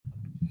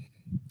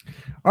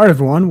All right,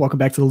 everyone, welcome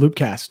back to the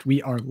Loopcast.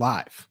 We are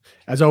live.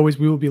 As always,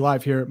 we will be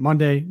live here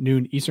Monday,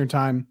 noon Eastern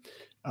time.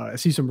 I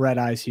see some red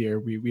eyes here.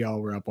 We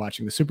all were up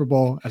watching the Super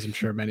Bowl, as I'm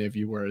sure many of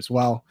you were as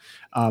well.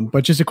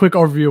 But just a quick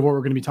overview of what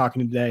we're going to be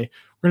talking today.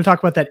 We're going to talk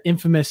about that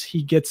infamous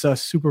He Gets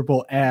Us Super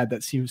Bowl ad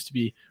that seems to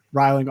be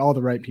riling all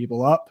the right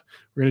people up.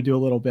 We're going to do a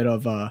little bit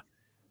of a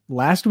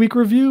last week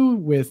review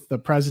with the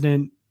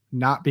president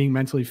not being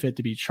mentally fit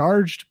to be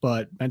charged,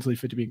 but mentally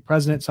fit to be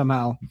president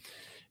somehow.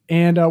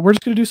 And we're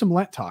just going to do some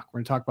Lent talk. We're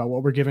going to talk about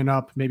what we're giving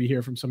up, maybe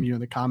hear from some of you in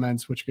the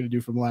comments, what you're going to do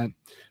from Lent.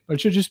 But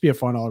it should just be a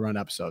fun all-around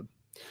episode.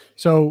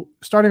 So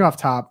starting off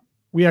top,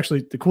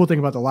 the cool thing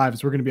about the live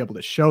is we're going to be able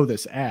to show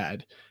this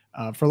ad.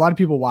 For a lot of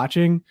people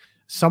watching,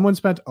 someone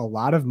spent a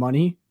lot of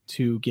money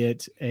to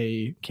get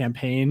a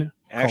campaign.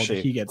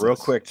 Actually, He Gets Us.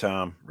 Quick,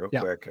 Tom,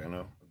 quick. I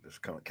know I'm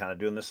just kind of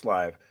doing this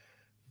live,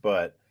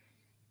 but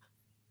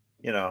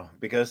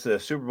because the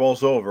Super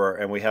Bowl's over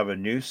and we have a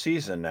new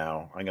season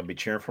now, I'm going to be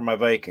cheering for my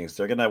Vikings.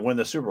 They're going to win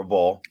the Super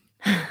Bowl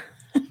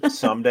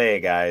someday,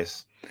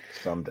 guys.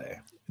 Someday.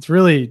 It's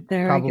really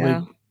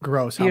probably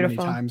gross how many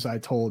times I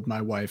told my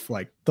wife,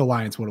 the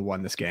Lions would have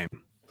won this game.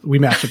 We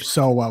matched up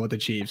so well with the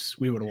Chiefs.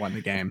 We would have won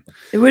the game.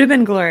 It would have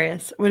been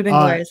glorious.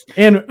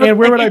 And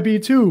where would I be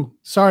too?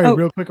 Sorry,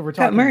 real quick. If we're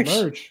talking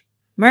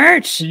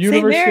merch.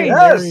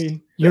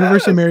 The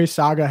University of Mary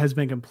saga has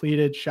been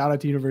completed. Shout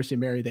out to University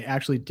of Mary. They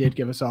actually did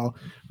give us all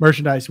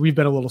merchandise. We've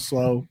been a little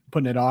slow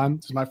putting it on.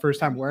 This is my first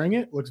time wearing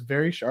it. Looks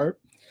very sharp.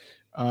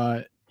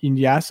 And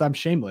yes, I'm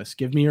shameless.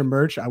 Give me your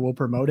merch. I will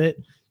promote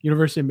it.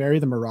 University of Mary,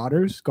 the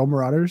Marauders. Go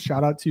Marauders.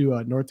 Shout out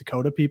to North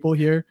Dakota people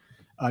here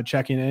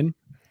checking in.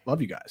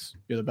 Love you guys.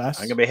 You're the best.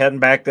 I'm going to be heading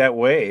back that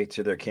way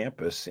to their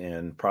campus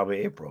in probably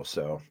April.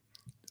 So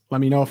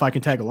let me know if I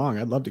can tag along.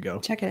 I'd love to go.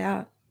 Check it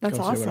out. That's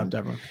awesome.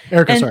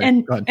 Erica,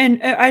 sorry. Go ahead.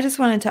 And I just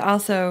wanted to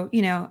also,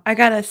 I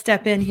got to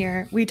step in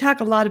here. We talk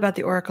a lot about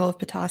the Oracle of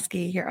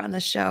Petoskey here on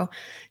this show.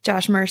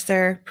 Josh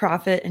Mercer,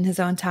 prophet in his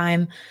own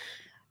time.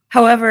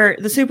 However,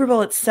 the Super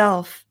Bowl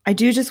itself, I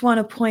do just want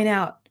to point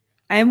out,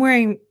 I am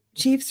wearing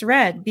Chiefs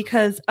red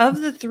because of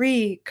the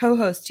three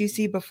co-hosts you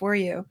see before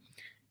you,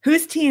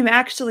 whose team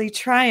actually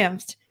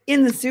triumphed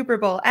in the Super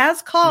Bowl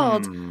as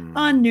called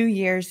on New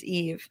Year's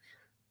Eve.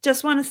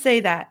 Just want to say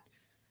that.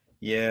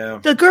 Yeah,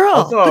 the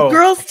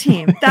girls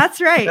team. That's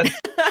right.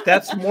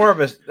 That's more of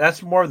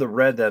the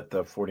red that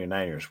the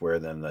 49ers wear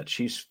than the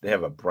Chiefs. They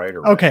have a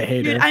brighter red. Okay,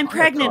 hater. Dude, I'm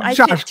pregnant. I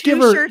get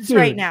two shirts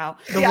right now.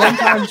 The one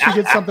time she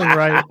gets something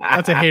right,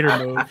 that's a hater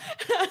move.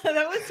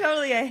 That was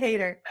totally a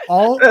hater.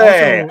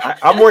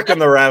 I'm working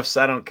the refs.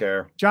 I don't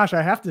care. Josh,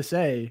 I have to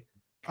say,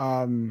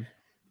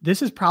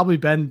 this has probably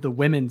been the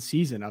women's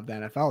season of the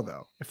NFL,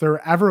 though. If there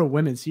were ever a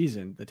women's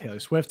season, the Taylor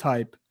Swift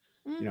hype.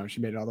 She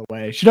made it all the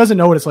way. She doesn't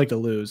know what it's like to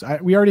lose.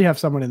 We already have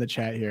someone in the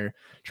chat here.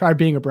 Try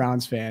being a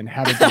Browns fan.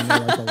 Have it done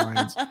like the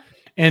Lions.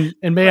 And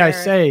may I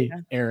say,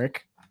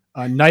 Eric,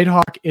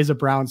 Nighthawk is a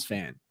Browns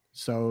fan.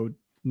 So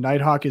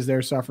Nighthawk is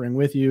there suffering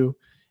with you.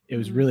 It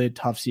was really a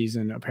tough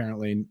season,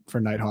 apparently, for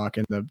Nighthawk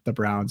and the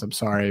Browns. I'm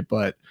sorry,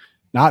 but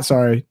not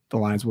sorry. The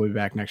Lions will be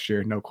back next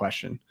year. No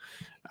question.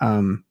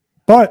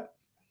 But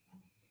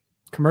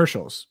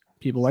commercials.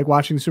 People like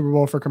watching the Super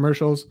Bowl for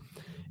commercials.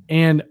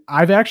 And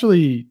I've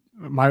actually...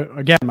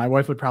 My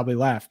wife would probably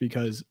laugh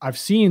because I've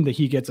seen the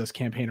He Gets Us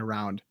campaign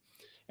around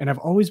and I've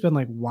always been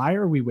like, why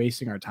are we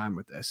wasting our time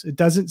with this? It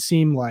doesn't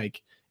seem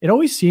like it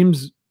always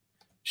seems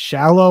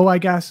shallow, I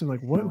guess. And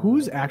like,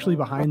 who's actually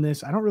behind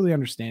this? I don't really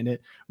understand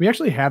it. We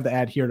actually have the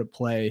ad here to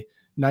play.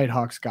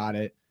 Nighthawk's got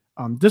it.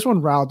 This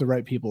one riled the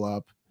right people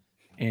up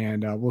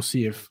and we'll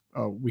see if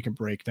we can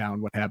break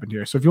down what happened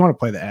here. So if you want to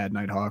play the ad,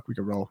 Nighthawk, we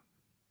can roll.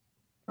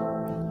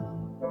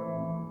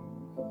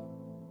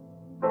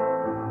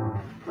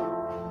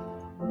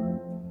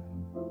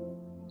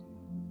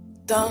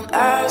 Don't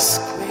ask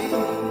me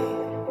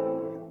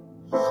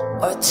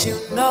what you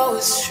know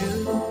is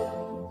true.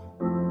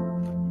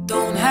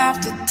 Don't have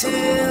to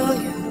tell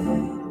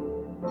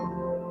you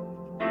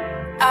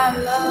I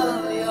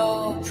love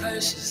your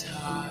precious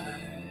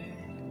heart.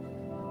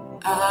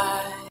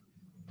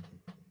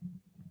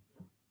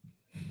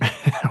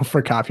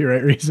 For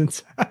copyright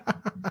reasons.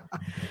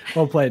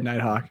 Well played,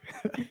 Nighthawk.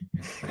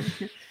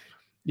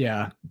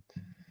 Yeah.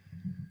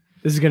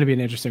 This is going to be an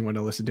interesting one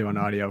to listen to on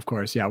audio, of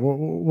course. Yeah,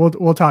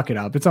 we'll talk it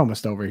up. It's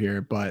almost over here,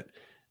 but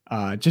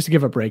just to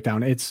give a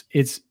breakdown,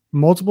 it's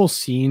multiple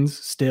scenes,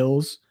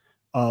 stills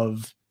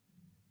of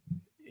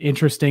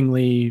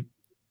interestingly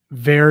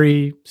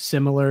very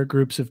similar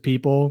groups of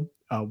people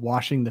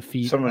washing the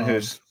feet. Someone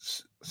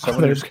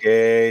who's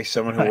gay,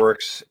 someone who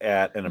works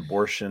at an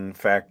abortion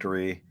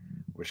factory,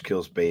 which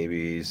kills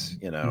babies.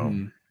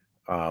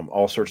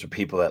 All sorts of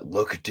people that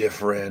look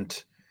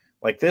different.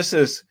 Like this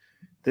is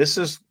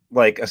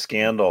like a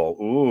scandal.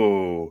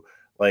 Ooh,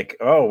 like,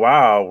 oh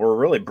wow, we're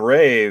really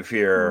brave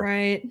here.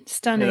 Right.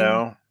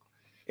 Stunning.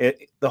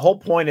 The whole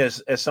point is,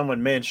 as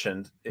someone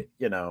mentioned,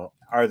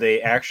 are they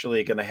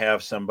actually going to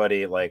have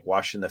somebody like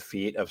washing the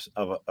feet of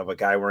a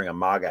guy wearing a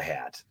MAGA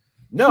hat?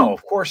 No,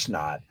 of course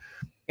not.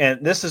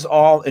 And this is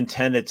all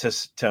intended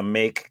to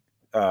make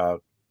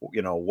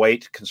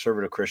white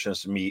conservative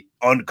Christians to be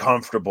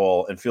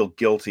uncomfortable and feel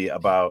guilty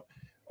about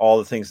all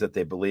the things that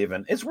they believe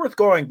in. It's worth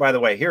going, by the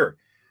way, here.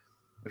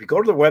 If you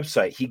go to the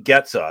website, He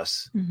Gets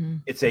Us. Mm-hmm.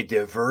 It's a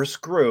diverse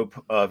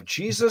group of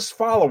Jesus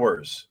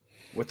followers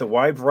with a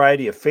wide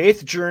variety of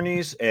faith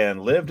journeys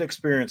and lived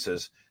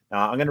experiences.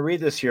 Now, I'm going to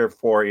read this here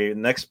for you.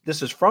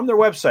 This is from their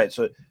website.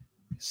 So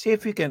see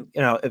if you can,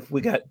 if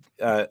we got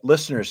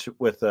listeners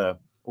with a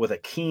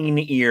keen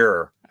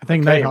ear. I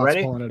think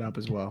Nighthawk's pulling it up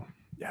as well.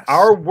 Yes.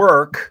 Our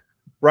work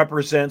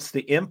represents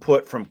the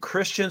input from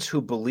Christians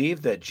who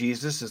believe that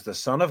Jesus is the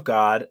Son of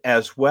God,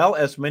 as well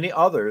as many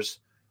others,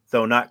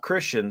 though not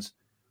Christians,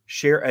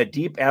 share a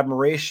deep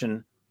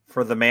admiration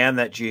for the man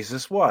that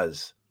Jesus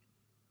was.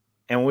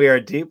 And we are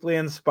deeply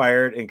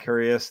inspired and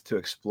curious to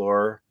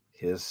explore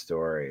his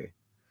story.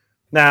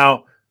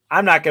 Now,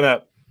 I'm not going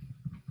to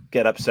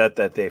get upset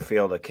that they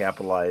fail to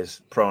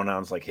capitalize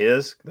pronouns like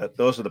his.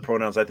 Those are the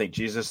pronouns I think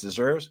Jesus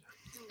deserves.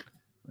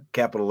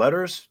 Capital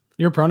letters.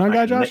 You're a pronoun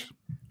guy, Josh?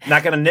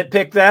 Not going to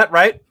nitpick that,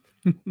 right?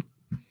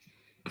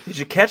 Did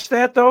you catch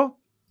that, though?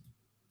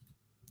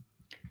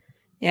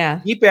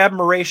 Yeah. Deep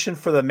admiration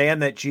for the man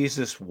that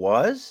Jesus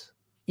was?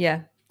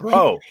 Yeah.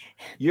 Bro,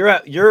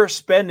 you're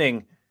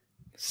spending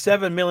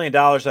 $7 million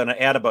on an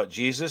ad about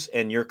Jesus,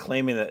 and you're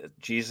claiming that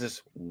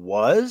Jesus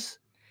was?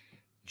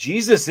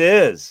 Jesus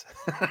is.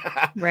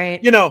 Right.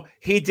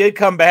 He did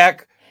come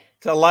back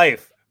to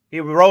life. He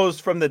rose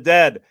from the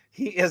dead.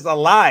 He is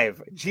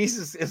alive.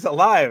 Jesus is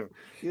alive.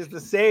 He is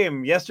the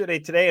same yesterday,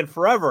 today, and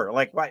forever.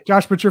 Like, why?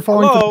 Josh, but you're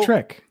falling for the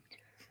trick.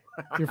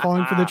 You're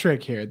falling for the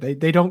trick here.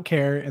 They don't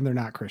care, and they're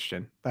not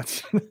Christian.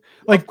 That's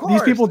like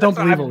these people don't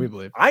believe what we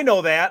believe. I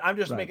know that. I'm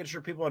just making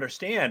sure people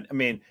understand. I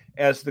mean,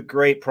 as the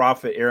great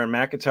prophet Aaron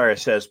McIntyre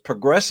says,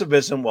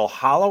 progressivism will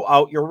hollow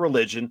out your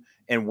religion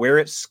and wear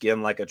its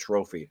skin like a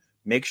trophy.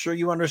 Make sure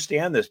you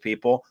understand this,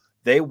 people.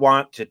 They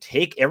want to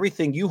take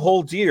everything you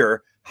hold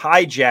dear,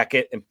 hijack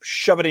it, and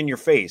shove it in your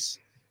face.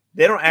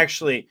 They don't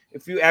actually,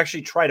 if you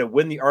actually try to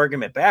win the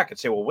argument back and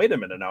say, well, wait a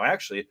minute now,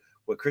 actually,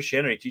 what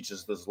Christianity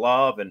teaches is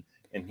love, and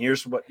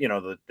here's what,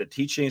 the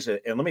teachings, and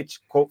let me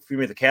quote for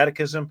you the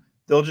catechism,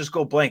 they'll just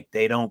go blank.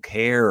 They don't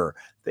care.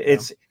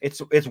 It's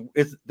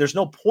there's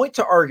no point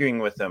to arguing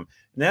with them.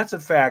 And that's, in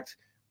fact,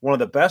 one of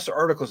the best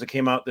articles that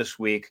came out this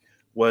week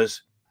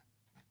was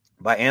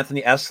by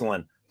Anthony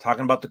Esselin,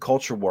 talking about the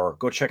culture war.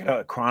 Go check it out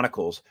at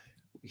Chronicles.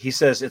 He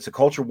says it's a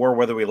culture war,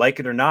 whether we like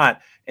it or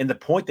not. And the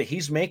point that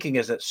he's making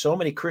is that so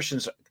many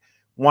Christians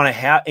want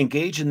to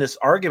engage in this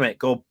argument,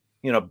 go,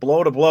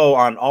 blow to blow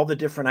on all the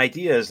different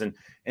ideas and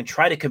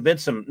try to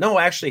convince them, no,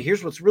 actually,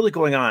 here's what's really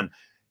going on.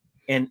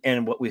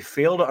 And what we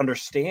fail to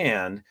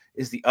understand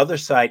is the other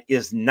side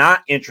is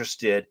not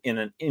interested in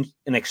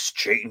an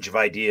exchange of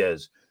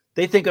ideas.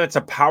 They think it's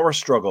a power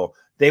struggle.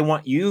 They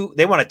want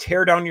to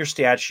tear down your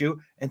statue,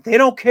 and they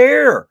don't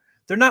care.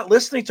 They're not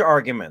listening to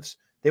arguments.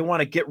 They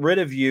want to get rid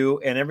of you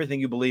and everything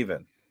you believe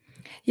in.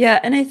 Yeah,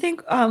 and I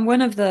think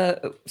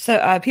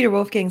Peter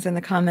Wolfgang's in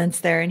the comments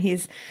there, and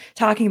he's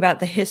talking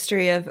about the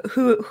history of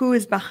who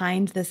is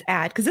behind this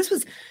ad, because this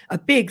was a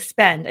big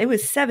spend. It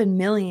was $7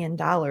 million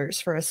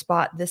for a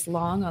spot this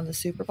long on the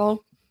Super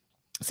Bowl.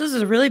 So this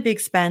is a really big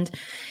spend.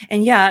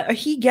 And yeah,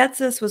 He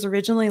Gets Us was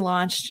originally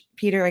launched,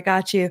 Peter, I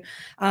got you,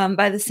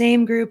 by the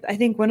same group. I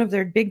think one of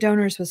their big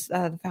donors was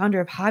the founder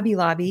of Hobby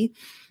Lobby.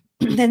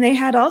 And they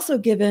had also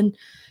given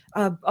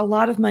a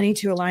lot of money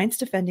to Alliance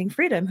Defending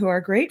Freedom, who are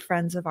great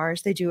friends of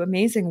ours. They do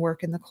amazing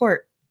work in the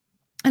court.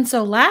 And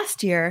so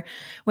last year,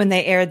 when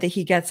they aired the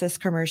He Gets Us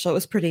commercial, it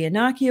was pretty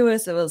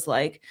innocuous. It was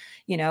like,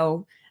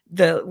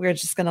 we're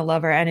just going to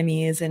love our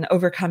enemies and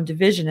overcome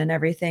division and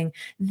everything.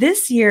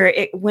 This year,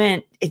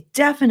 it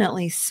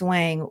definitely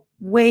swang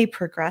way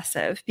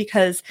progressive,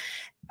 because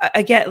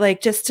again,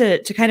 like, just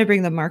to kind of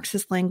bring the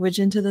Marxist language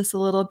into this a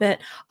little bit,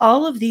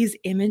 all of these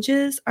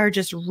images are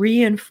just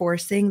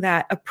reinforcing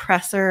that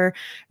oppressor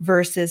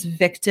versus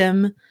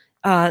victim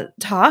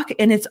talk.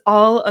 And it's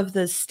all of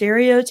the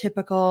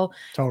stereotypical,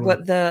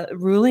 what the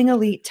ruling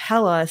elite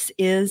tell us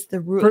is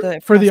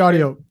for the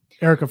audio.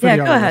 Erica, for the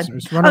audio. Go ahead.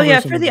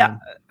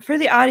 For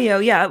the audio.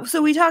 Yeah.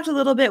 So we talked a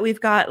little bit. We've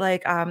got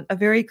like a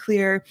very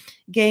clear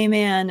gay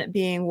man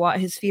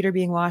his feet are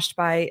being washed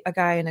by a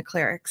guy in a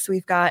clerics.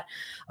 We've got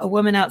a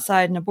woman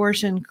outside an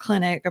abortion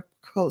clinic,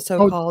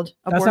 so-called that's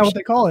abortion. not what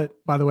they call it,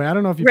 by the way. I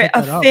don't know if you picked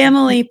that up. A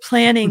family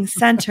planning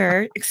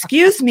center.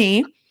 Excuse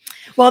me.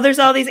 Well, there's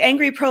all these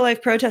angry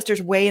pro-life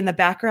protesters way in the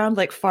background,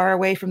 like far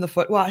away from the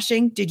foot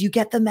washing. Did you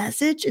get the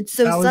message? It's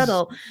so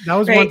subtle. That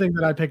was one thing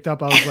that I picked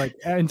up. I was like,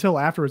 until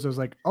afterwards, I was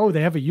like, oh,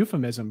 they have a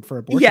euphemism for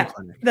abortion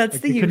clinic. That's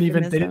like, the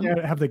euphemism. They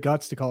didn't have the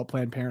guts to call it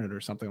Planned Parenthood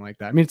or something like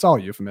that. I mean, it's all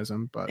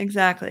euphemism, but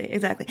exactly.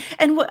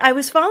 And what I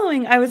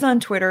was on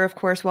Twitter, of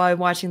course, while I'm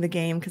watching the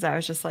game, because I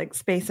was just like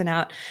spacing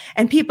out.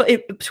 And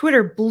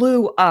Twitter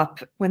blew up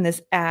when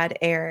this ad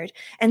aired.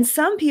 And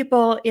some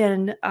people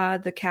in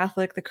the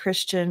Catholic, the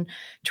Christian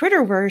Twitter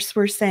verse,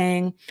 we're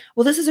saying,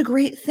 well, this is a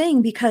great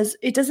thing because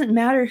it doesn't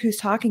matter who's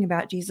talking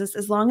about Jesus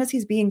as long as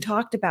he's being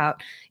talked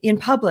about in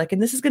public.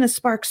 And this is going to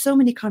spark so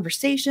many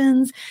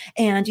conversations.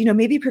 And,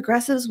 maybe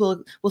progressives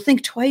will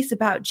think twice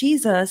about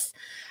Jesus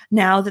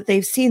now that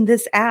they've seen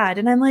this ad.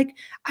 And I'm like,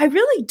 I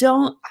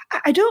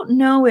don't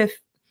know if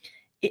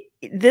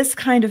this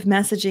kind of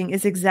messaging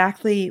is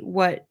exactly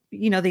what,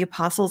 the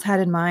apostles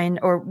had in mind,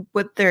 or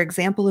what their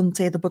example in,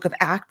 say, the book of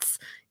Acts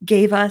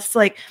gave us.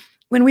 Like,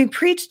 when we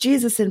preach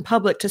Jesus in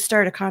public to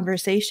start a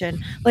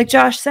conversation, like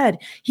Josh said,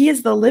 he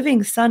is the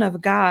living Son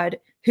of God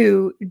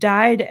who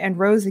died and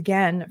rose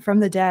again from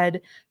the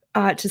dead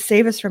to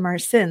save us from our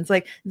sins.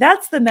 Like,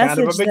 that's the message.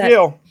 Kind of a big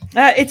deal.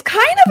 It's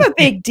kind of a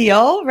big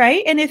deal,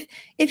 right? And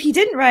if he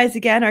didn't rise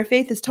again, our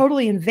faith is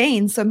totally in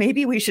vain. So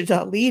maybe we should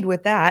lead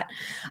with that.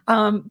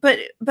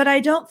 But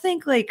I don't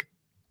think like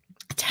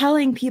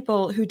telling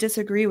people who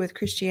disagree with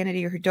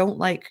Christianity or who don't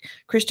like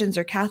Christians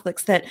or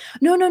Catholics that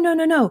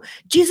no,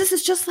 Jesus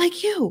is just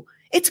like you.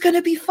 It's going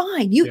to be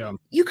fine.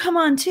 You come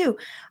on too.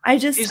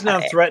 He's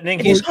not threatening.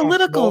 He's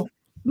political.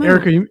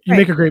 Erica, you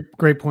make a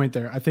great point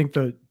there. I think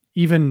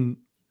again,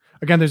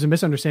 there's a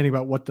misunderstanding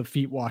about what the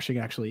feet washing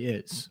actually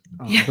is.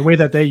 The way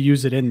that they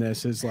use it in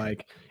this is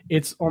like,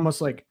 it's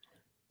almost like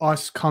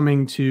us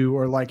coming to,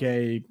 or like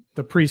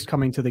the priest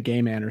coming to the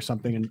gay man or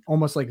something, and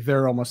almost like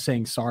they're almost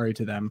saying sorry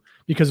to them,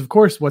 because of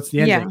course, what's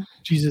the ending? Yeah.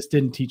 Jesus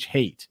didn't teach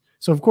hate.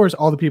 So of course,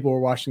 all the people who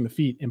were washing the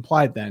feet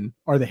implied then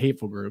are the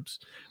hateful groups.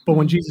 But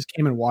when Jesus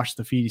came and washed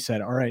the feet, he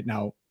said, all right,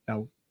 now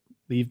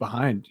leave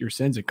behind your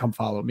sins and come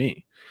follow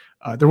me.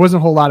 There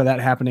wasn't a whole lot of that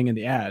happening in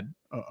the ad,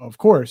 of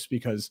course,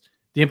 because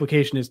the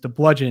implication is to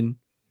bludgeon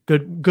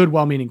good,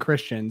 well-meaning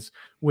Christians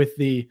with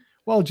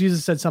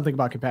Jesus said something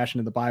about compassion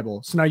in the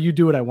Bible, so now you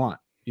do what I want.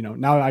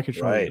 Now I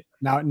control it.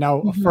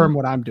 Now affirm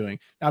what I'm doing.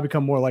 Now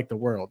become more like the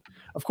world.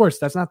 Of course,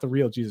 that's not the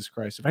real Jesus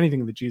Christ. If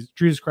anything,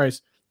 Jesus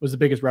Christ was the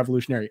biggest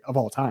revolutionary of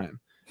all time.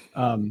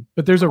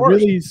 But there's a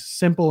really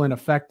simple and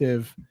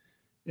effective.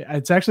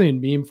 It's actually in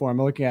meme form.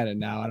 I'm looking at it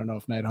now. I don't know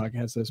if Nighthawk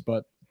has this,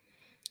 but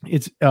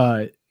it's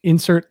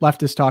insert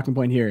leftist talking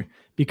point here,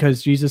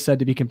 because Jesus said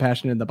to be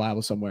compassionate in the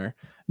Bible somewhere.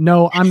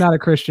 No, I'm not a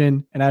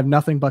Christian, and I have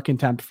nothing but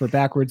contempt for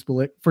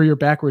your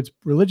backwards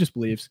religious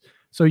beliefs.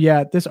 So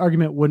yeah, this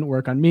argument wouldn't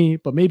work on me,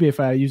 but maybe if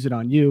I use it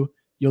on you,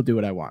 you'll do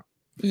what I want.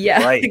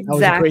 Yeah, right. Exactly.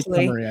 That was a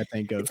great summary, I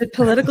think. It's a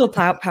political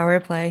power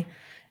play.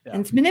 Yeah.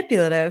 And it's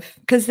manipulative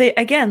because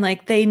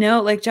they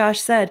know, like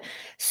Josh said,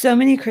 so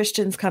many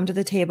Christians come to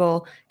the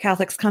table,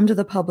 Catholics come to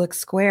the public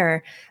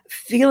square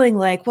feeling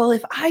like, well,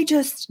 if I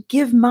just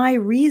give my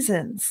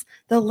reasons,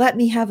 they'll let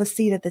me have a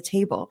seat at the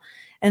table.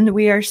 And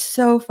we are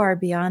so far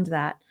beyond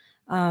that.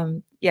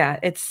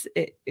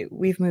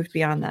 We've moved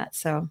beyond that.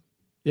 So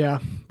yeah,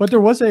 but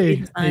there was a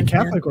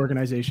Catholic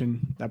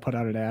organization that put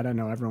out an ad. I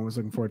know everyone was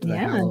looking forward to that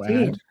Hallow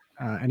ad.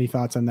 Any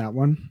thoughts on that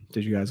one?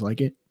 Did you guys like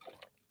it?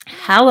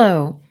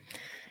 Hallow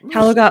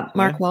got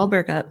Mark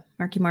Wahlberg up.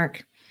 Marky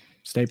Mark.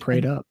 Stay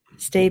prayed up.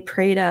 Stay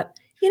prayed up.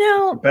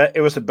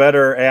 It was a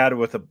better ad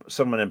with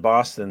someone in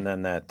Boston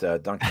than that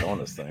Dunkin'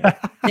 Donuts thing.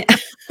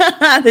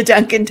 The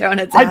Dunkin'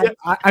 Donuts ad.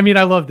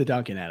 I love the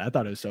Dunkin' ad. I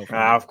thought it was so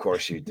funny. Of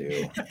course you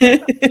do.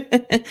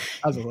 That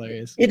was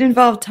hilarious. It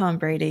involved Tom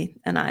Brady,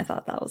 and I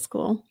thought that was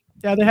cool.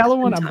 Yeah, the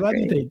Halloween one, I'm glad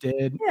that they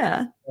did.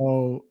 Yeah.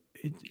 So,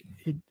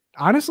 it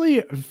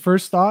honestly,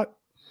 first thought,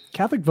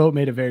 Catholic Vote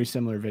made a very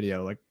similar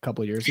video like a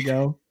couple of years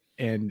ago.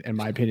 And in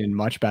my opinion,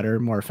 much better,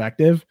 more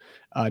effective.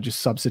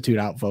 Just substitute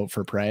out vote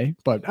for pray.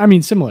 But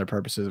similar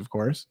purposes, of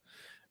course.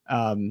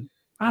 I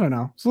don't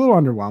know. It's a little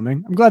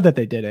underwhelming. I'm glad that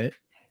they did it.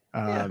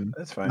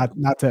 That's fine.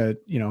 Not to,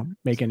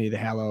 make any of the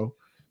Hallow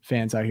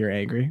fans out here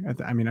angry.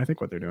 I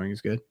think what they're doing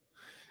is good.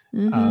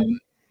 Mm-hmm.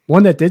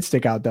 One that did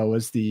stick out though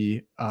was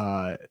in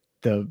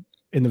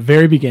the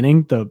very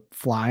beginning, the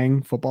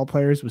flying football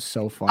players was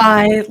so fun.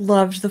 I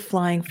loved the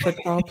flying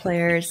football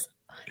players.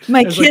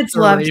 My kids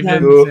loved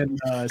them.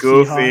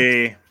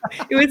 Goofy.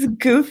 It was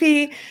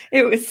goofy.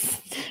 It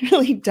was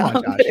really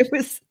dumb, but it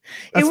was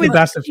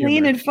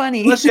clean and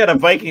funny. Unless you had a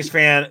Vikings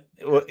fan,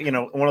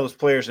 one of those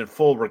players in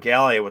full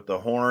regalia with the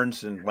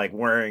horns and like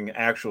wearing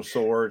actual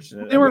swords.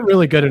 They weren't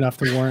really good enough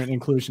to warrant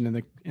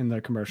inclusion in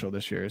the commercial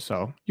this year,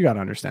 so you got to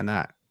understand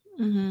that.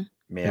 Mm-hmm.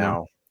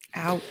 Meow.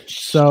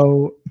 Ouch.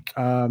 So,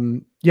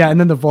 and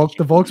then the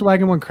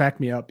Volkswagen one cracked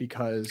me up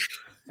because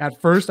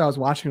at first I was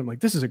watching them like,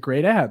 this is a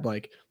great ad.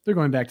 Like they're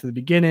going back to the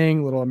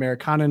beginning, little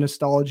Americana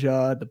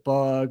nostalgia, the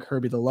bug,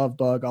 Herbie the Love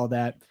Bug, all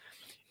that.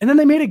 And then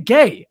they made it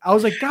gay. I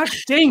was like,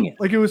 gosh dang it.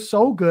 Like it was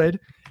so good.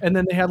 And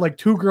then they had like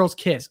two girls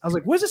kiss. I was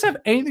like, what does this have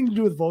anything to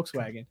do with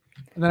Volkswagen?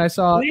 And then I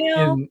saw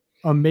an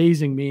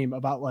amazing meme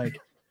about like,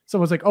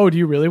 someone's like, oh, do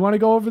you really want to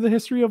go over the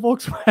history of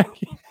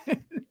Volkswagen?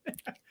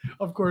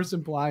 Of course,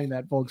 implying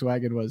that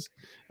Volkswagen was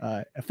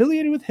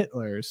affiliated with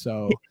Hitler.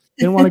 So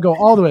didn't want to go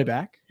all the way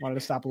back. Wanted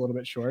to stop a little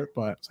bit short,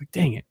 but it's like,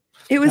 dang it.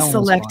 It was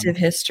selective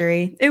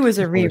history. It was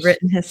a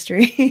rewritten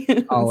history.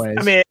 Always.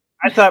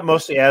 I thought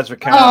most of the ads were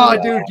kind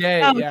of. Dude,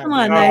 gay. Oh, yeah, come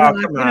on, Nighthawk.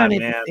 you don't need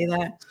to say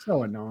that.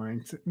 So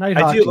annoying.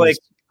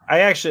 I I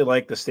actually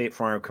like the State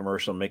Farm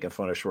commercial making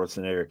fun of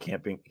Schwarzenegger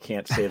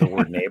can't say the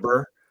word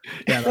neighbor.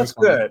 Yeah, that's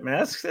good,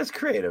 man. That's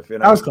creative. You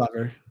know, that was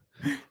clever.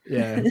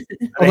 Yeah,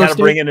 they had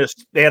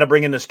to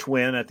bring in this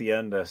twin at the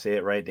end to say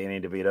it right, Danny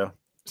DeVito.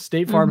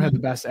 State Farm had the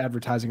best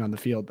advertising on the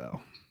field,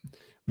 though,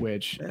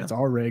 which it's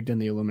all rigged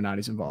and the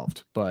Illuminati's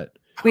involved. But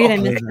wait, I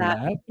missed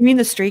that. You mean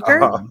the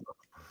streaker?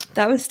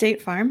 That was State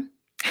Farm.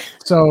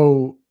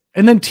 So,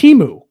 and then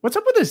Temu. What's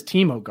up with this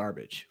Temu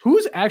garbage?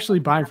 Who's actually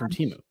buying from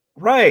Temu?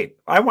 Right.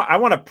 I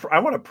want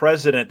a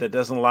president that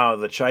doesn't allow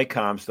the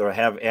Chi-Coms to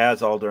have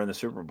ads all during the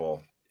Super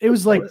Bowl. It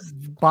was like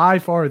by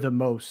far the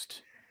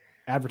most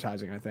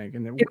advertising, I think.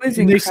 And it was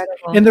incredible.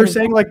 And they're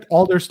saying like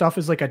all their stuff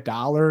is like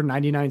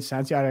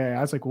 $1.99. Yeah,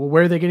 I was like, well,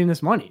 where are they getting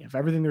this money? If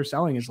everything they're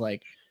selling is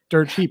like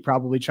dirt cheap,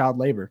 probably child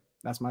labor.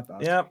 That's my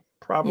thought. Yeah,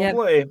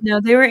 probably. Yep.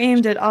 No, they were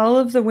aimed at all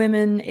of the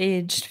women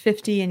aged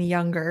 50 and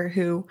younger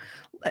who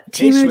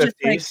Temu just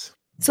like.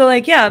 So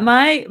like, yeah,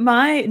 my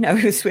no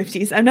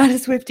Swifties. I'm not a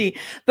Swiftie,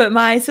 but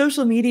my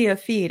social media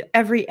feed,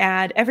 every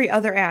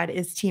other ad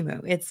is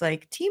Temu. It's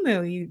like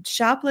Temu, you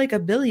shop like a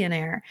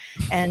billionaire.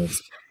 And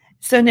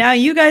so now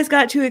you guys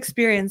got to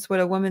experience what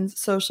a woman's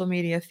social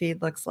media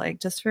feed looks like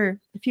just for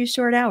a few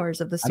short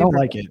hours of the Super Bowl. I don't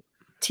like it.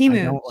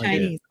 Temu,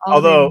 Chinese.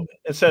 Although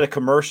instead of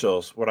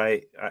commercials, what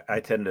I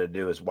tend to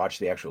do is watch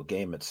the actual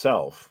game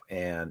itself.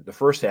 And the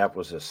first half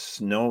was a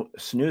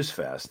snooze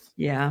fest.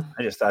 Yeah.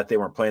 I just thought they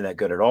weren't playing that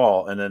good at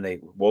all. And then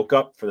they woke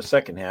up for the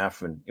second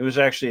half, and it was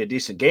actually a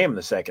decent game in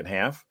the second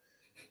half.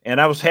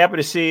 And I was happy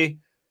to see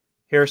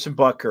Harrison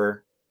Butker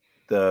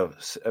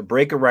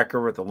break a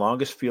record with the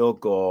longest field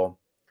goal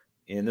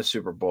in the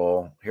Super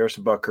Bowl.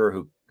 Harrison Butker,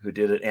 who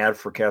did an ad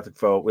for Catholic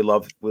Vote. We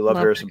love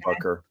Harrison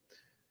Butker.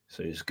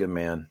 So he's a good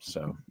man.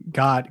 So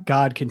God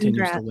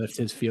continues to lift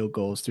his field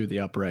goals through the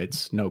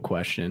uprights, no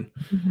question.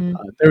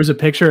 There was a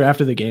picture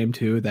after the game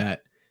too that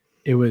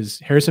it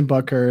was Harrison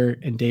Butker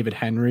and David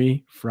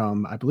Henry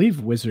from, I believe,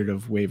 Wizard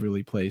of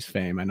Waverly Place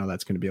fame. I know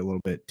that's going to be a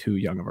little bit too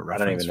young of a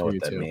reference. I don't even know for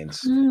what that too.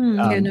 means.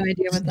 I have no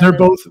idea what that they're is.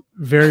 both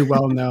very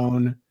well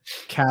known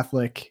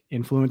Catholic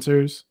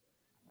influencers.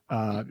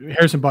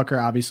 Harrison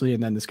Butker, obviously,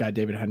 and then this guy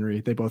David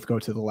Henry. They both go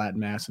to the Latin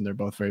Mass, and they're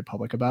both very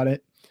public about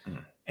it.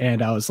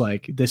 And I was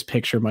like, this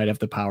picture might have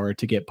the power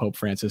to get Pope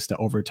Francis to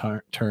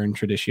overturn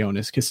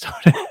Traditionis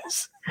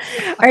Custodes.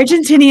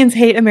 Argentinians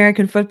hate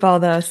American football,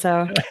 though,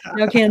 so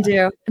no can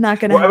do.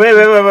 Not going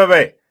to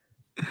wait.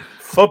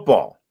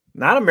 Football,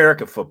 not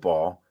American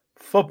football.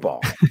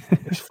 Football.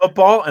 There's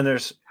football and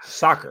there's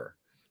soccer.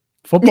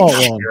 Football.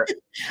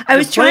 I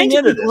was trying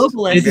to be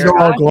globalist. It's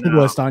all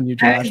globalist on you,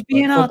 Josh.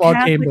 Football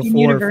came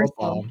before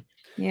football.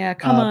 Yeah,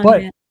 come on.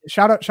 But man.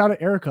 shout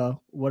out Erica.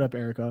 What up,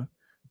 Erica?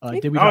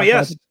 Did we talk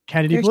about the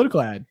Kennedy political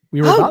ad?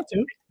 We were about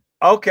to.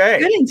 Okay.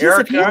 Good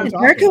anticipation.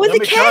 Erica with a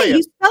K.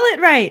 You spell it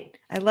right.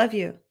 I love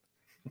you.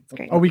 That's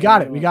great. Oh, we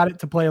got it. We got it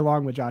to play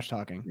along with Josh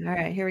talking. All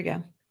right, here we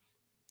go.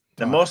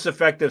 The most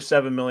effective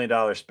 $7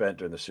 million spent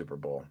during the Super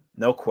Bowl.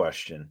 No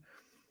question.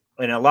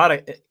 And a lot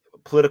of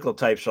political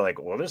types are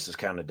like, well, this is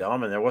kind of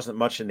dumb. And there wasn't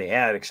much in the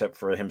ad except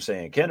for him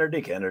saying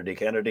Kennedy.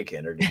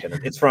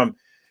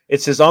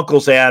 It's his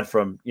uncle's ad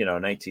from,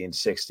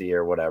 1960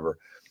 or whatever.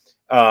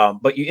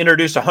 But you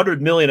introduce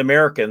 100 million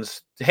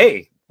Americans.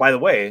 Hey, by the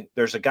way,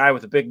 there's a guy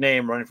with a big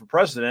name running for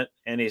president,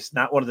 and he's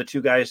not one of the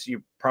two guys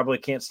you probably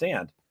can't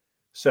stand.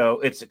 So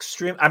it's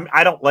extreme.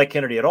 I don't like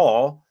Kennedy at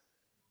all.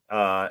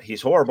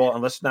 He's horrible.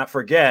 And let's not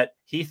forget,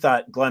 he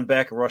thought Glenn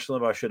Beck and Rush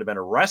Limbaugh should have been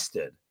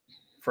arrested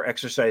for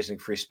exercising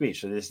free speech.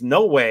 So there's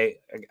no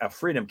way a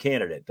freedom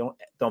candidate.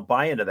 Don't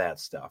buy into that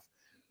stuff.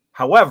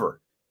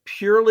 However,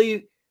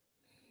 purely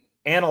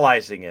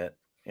analyzing it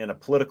in a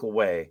political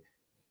way,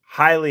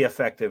 highly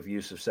effective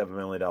use of $7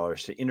 million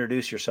to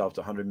introduce yourself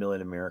to 100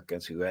 million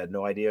Americans who had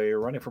no idea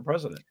you're running for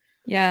president.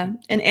 Yeah.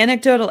 And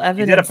anecdotal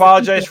evidence. He did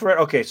apologize for it.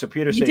 Okay. So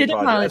Peter said he did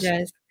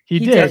apologize. He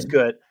did. That's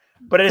good.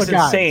 But it's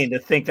insane to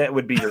think that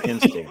would be your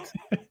instinct.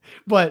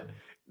 But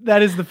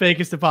that is the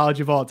fakest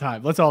apology of all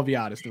time. Let's all be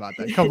honest about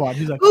that. Come on.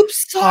 He's like,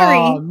 oops, sorry.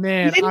 Oh,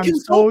 man, I'm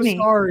so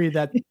sorry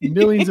that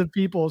millions of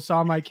people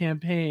saw my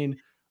campaign.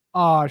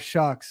 Oh,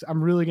 shucks.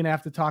 I'm really going to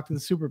have to talk to the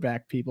Super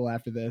PAC people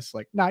after this.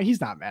 Like, no, he's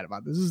not mad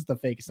about this. This is the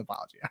fakest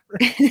apology ever.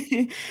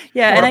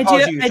 Yeah, and I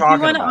do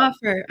want to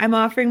offer. I'm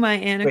offering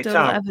my anecdotal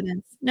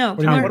evidence. No,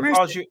 Tom,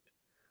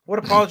 what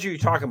apology are you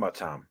talking about,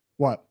 Tom?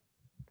 What?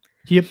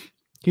 He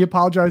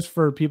apologized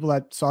for people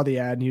that saw the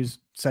ad, and he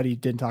said he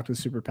didn't talk to the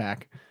Super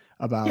PAC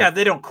about. Yeah,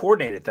 they don't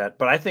coordinate at that.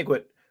 But I think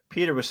what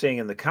Peter was saying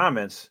in the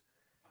comments,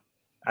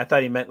 I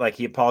thought he meant like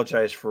he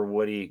apologized for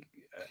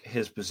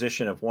his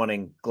position of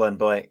wanting Glenn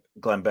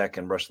Beck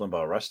and Rush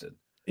Limbaugh arrested.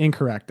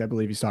 Incorrect. I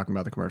believe he's talking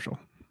about the commercial.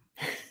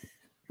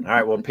 All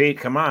right. Well, Pete,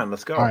 come on.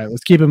 Let's go. All right.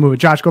 Let's keep it moving.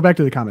 Josh, go back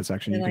to the comment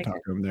section. You can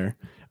talk to him there.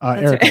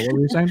 Erica, what were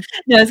you saying?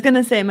 No, I was going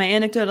to say my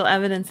anecdotal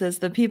evidence is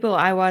the people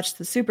I watched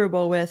the Super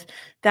Bowl with,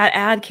 that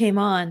ad came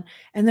on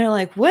and they're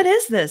like, what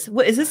is this?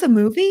 What is this, a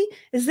movie?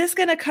 Is this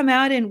going to come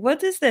out in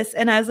what is this?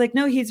 And I was like,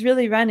 no, he's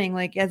really running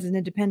like as an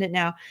independent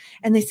now.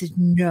 And they said,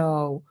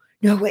 no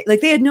way.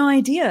 Like they had no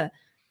idea.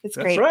 It's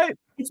great. That's right.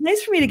 It's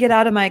nice for me to get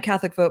out of my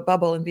Catholic vote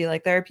bubble and be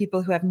like, there are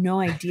people who have no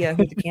idea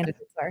who the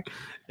candidates are.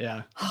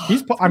 Yeah.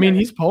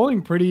 He's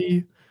polling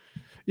pretty.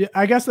 Yeah,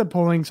 I guess that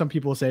polling some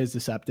people say is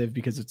deceptive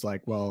because it's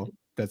like, well,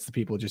 that's the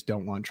people who just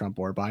don't want Trump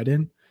or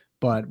Biden.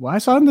 But I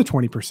saw him the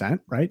 20%,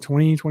 right?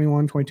 20,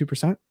 21,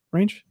 22%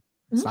 range.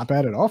 It's not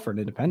bad at all for an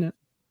independent.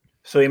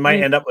 So he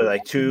might end up with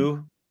like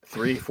 2,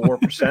 3,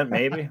 4%,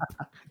 maybe.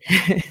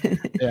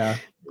 Yeah.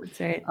 That's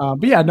right.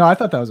 But yeah, no, I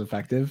thought that was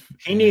effective.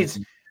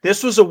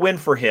 This was a win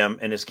for him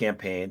and his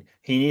campaign.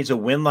 He needs a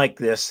win like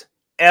this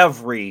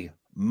every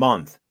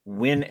month,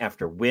 win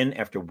after win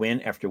after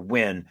win after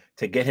win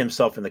to get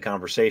himself in the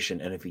conversation.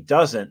 And if he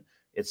doesn't,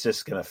 it's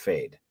just going to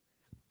fade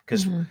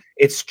because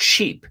it's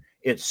cheap.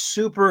 It's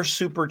super,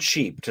 super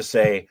cheap to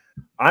say,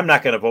 I'm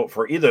not going to vote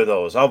for either of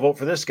those. I'll vote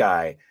for this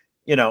guy,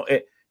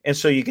 and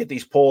so you get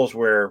these polls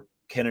where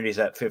Kennedy's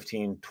at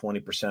 15,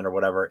 20% or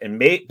whatever. And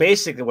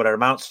basically what it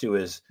amounts to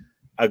is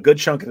a good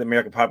chunk of the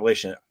American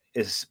population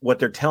is what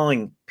they're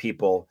telling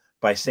people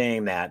by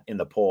saying that in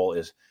the poll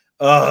is,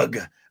 ugh,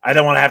 I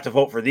don't want to have to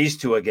vote for these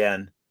two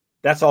again.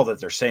 That's all that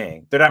they're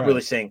saying. They're not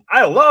really saying,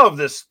 I love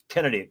this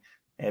Kennedy.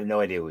 I have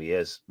no idea who he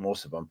is,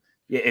 most of them.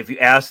 If you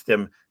ask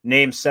them,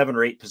 name 7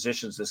 or 8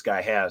 positions this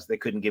guy has, they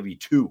couldn't give you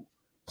 2.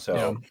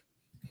 So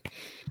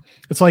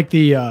it's like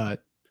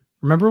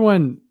remember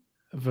when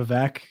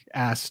Vivek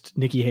asked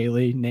Nikki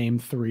Haley, name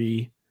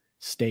 3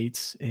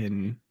 states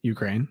in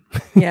Ukraine?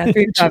 Yeah,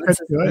 3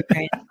 provinces in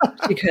Ukraine.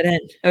 She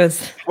couldn't. It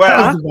was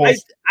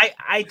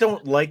I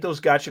don't like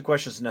those gotcha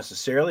questions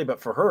necessarily, but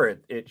for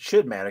her, it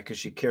should matter because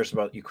she cares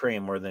about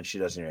Ukraine more than she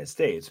does the United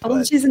States.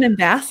 Well, she's an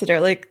ambassador.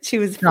 Like she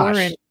was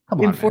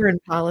foreign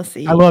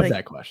policy. I love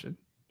that question.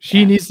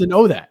 She needs to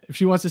know that. If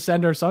she wants to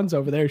send her sons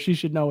over there, she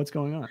should know what's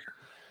going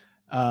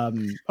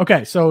on.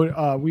 Okay,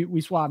 so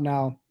we swap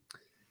now.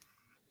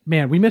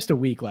 Man, we missed a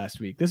week last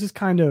week. This is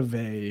kind of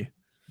a...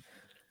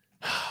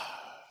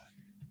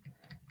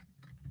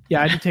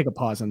 Yeah, I had to take a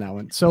pause on that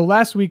one. So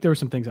last week, there were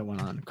some things that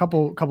went on. A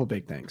couple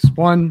big things.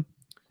 One,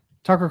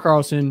 Tucker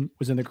Carlson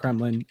was in the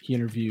Kremlin. He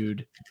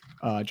interviewed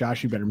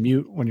Josh, you better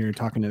mute when you're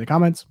talking to the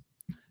comments.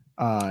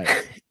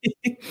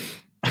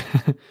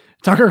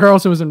 Tucker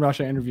Carlson was in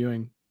Russia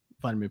interviewing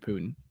Vladimir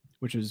Putin,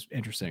 which is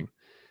interesting.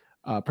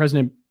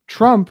 President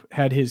Trump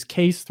had his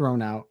case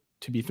thrown out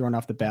to be thrown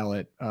off the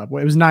ballot. It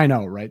was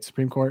 9-0, right?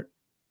 Supreme Court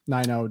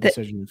 9-0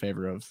 decision in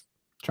favor of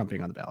Trump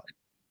being on the ballot.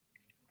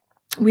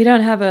 We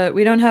don't have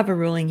a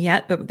ruling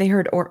yet, but they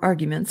heard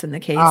arguments in the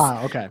case.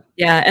 Okay.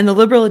 Yeah, and the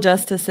liberal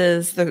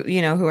justices,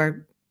 who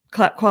are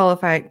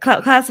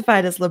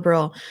classified as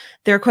liberal,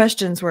 their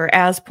questions were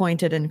as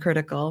pointed and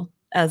critical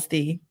as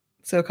the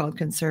so-called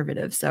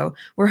conservative. So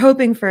we're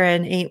hoping for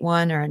an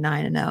 8-1 or a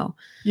 9-0.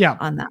 Yeah,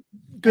 on that.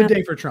 Good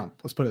day for Trump.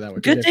 Let's put it that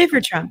way. Good day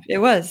for Trump. It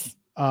was.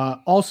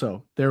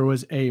 Also, there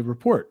was a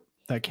report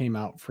that came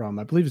out from,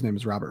 I believe his name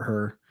is Robert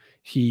Hur.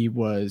 He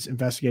was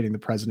investigating the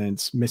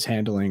president's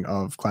mishandling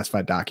of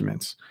classified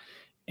documents.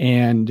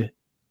 And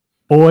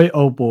boy,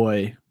 oh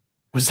boy,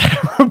 was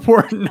that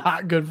report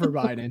not good for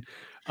Biden.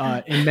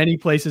 In many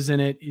places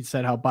in it, he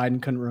said how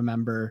Biden couldn't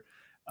remember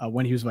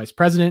when he was vice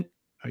president.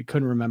 He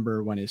couldn't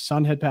remember when his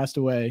son had passed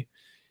away.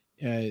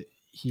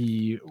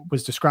 He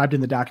was described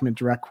in the document,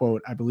 direct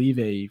quote, I believe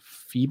a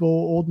feeble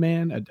old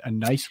man, a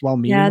nice,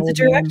 well-meaning old man. Yeah, the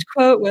direct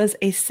quote was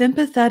a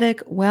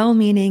sympathetic,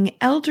 well-meaning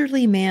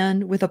elderly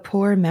man with a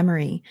poor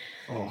memory.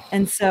 Oh.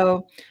 And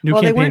so, new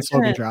campaign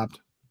slogan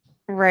dropped.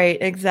 Right,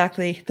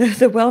 exactly.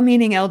 The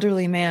well-meaning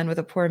elderly man with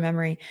a poor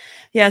memory.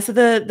 Yeah, so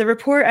the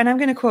report, and I'm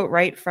going to quote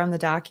right from the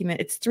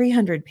document. It's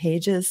 300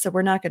 pages, so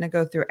we're not going to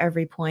go through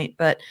every point,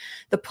 but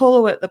the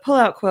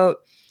pullout quote,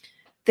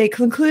 they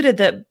concluded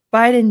that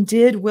Biden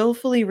did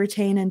willfully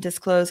retain and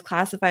disclose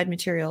classified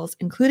materials,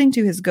 including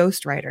to his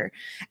ghostwriter,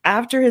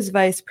 after his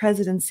vice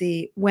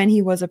presidency when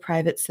he was a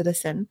private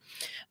citizen.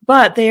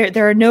 But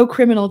there are no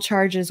criminal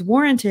charges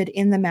warranted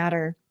in the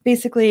matter.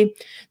 Basically,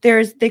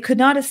 they could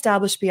not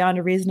establish beyond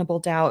a reasonable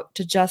doubt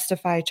to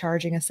justify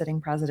charging a sitting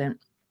president.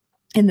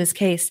 In this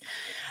case,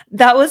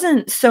 that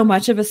wasn't so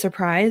much of a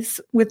surprise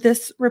with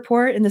this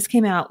report, and this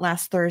came out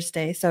last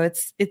Thursday, so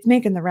it's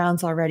making the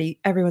rounds already.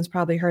 Everyone's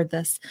probably heard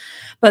this,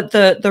 but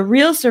the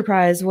real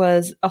surprise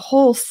was a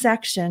whole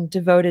section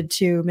devoted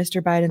to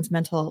Mr. Biden's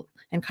mental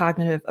and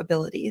cognitive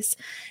abilities.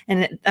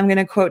 And I'm going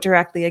to quote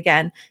directly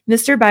again.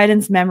 Mr.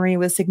 Biden's memory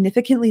was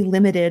significantly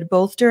limited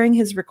both during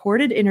his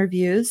recorded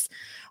interviews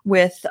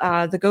with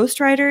the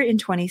ghostwriter in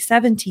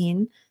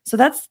 2017. So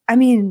that's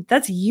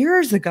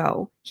years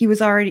ago. He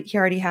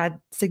already had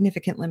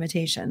significant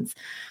limitations.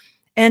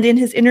 And in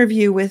his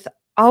interview with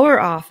our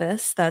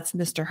office, that's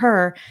Mr.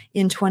 Hur,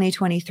 in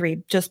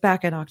 2023, just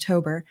back in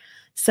October.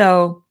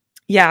 So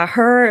yeah,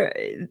 Hur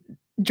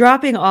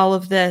dropping all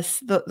of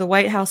this, the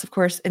White House, of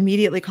course,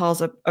 immediately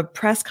calls a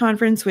press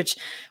conference, which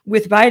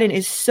with Biden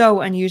is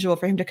so unusual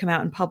for him to come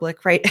out in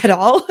public, right, at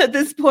all at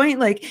this point.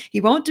 Like,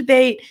 he won't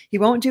debate, he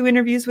won't do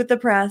interviews with the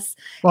press.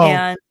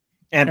 Well,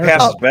 and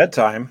past his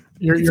bedtime.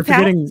 You're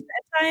forgetting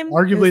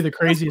arguably the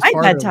craziest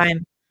part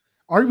bedtime.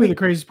 Arguably the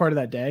craziest part of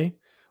that day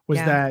was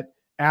that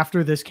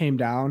after this came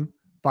down,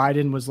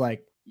 Biden was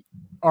like,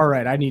 all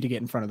right, I need to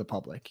get in front of the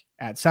public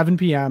at 7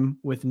 p.m.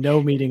 with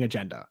no meeting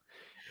agenda.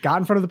 Got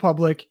in front of the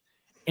public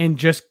and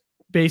just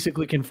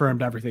basically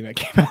confirmed everything that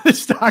came out of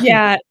this document.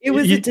 Yeah, it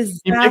was a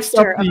disaster. He mixed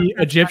up the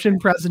Egyptian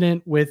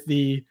president with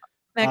the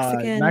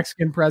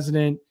Mexican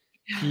president.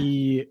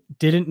 He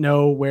didn't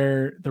know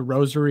where the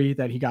rosary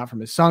that he got from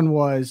his son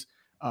was.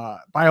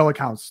 By all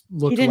accounts,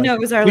 looked he didn't like know it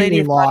was Our Lady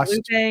of lost.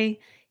 Guadalupe.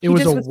 It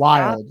was a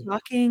wild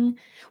talking.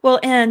 Well,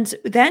 and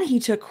then he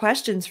took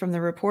questions from the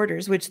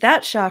reporters, which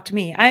that shocked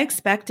me. I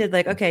expected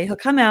like, okay, he'll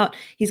come out,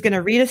 he's going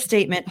to read a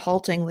statement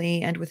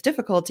haltingly and with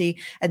difficulty,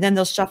 and then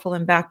they'll shuffle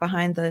him back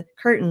behind the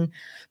curtain.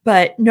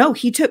 But no,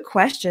 he took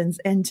questions,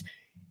 and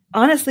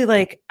honestly,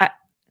 like,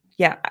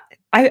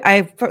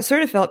 I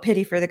sort of felt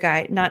pity for the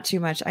guy. Not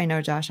too much. I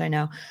know, Josh, I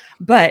know,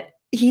 but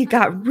he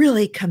got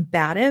really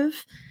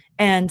combative.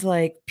 And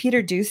like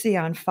Peter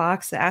Ducey on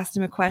Fox asked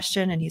him a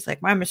question and he's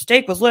like, my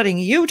mistake was letting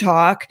you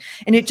talk.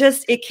 And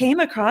it came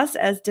across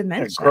as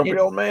dementia. Grumpy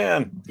old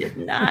man. Did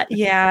not.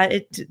 Yeah.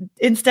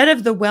 Instead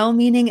of the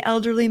well-meaning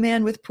elderly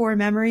man with poor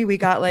memory, we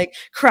got like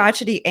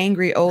crotchety,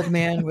 angry old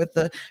man with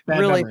the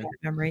really bad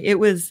memory. It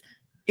was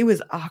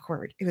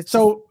awkward. It was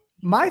so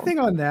my thing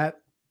on that,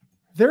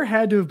 there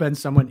had to have been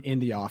someone in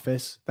the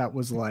office that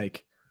was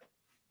like,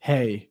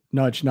 hey,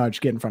 nudge, nudge,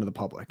 get in front of the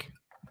public,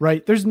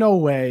 right? There's no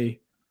way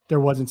there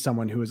wasn't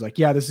someone who was like,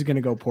 yeah, this is going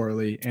to go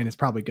poorly and it's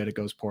probably good it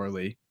goes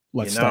poorly.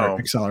 Let's start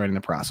accelerating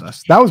the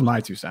process. That was my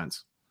 2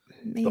 cents.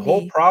 Maybe. The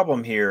whole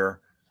problem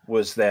here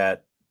was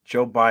that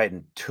Joe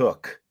Biden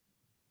took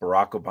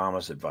Barack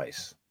Obama's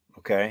advice,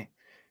 okay?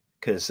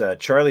 Because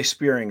Charlie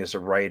Spearing is a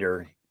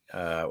writer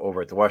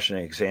over at the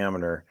Washington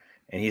Examiner,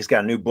 and he's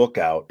got a new book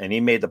out, and he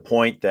made the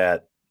point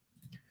that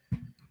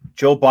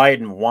Joe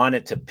Biden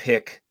wanted to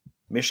pick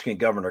Michigan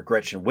Governor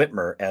Gretchen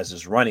Whitmer as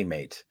his running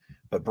mate.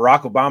 But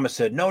Barack Obama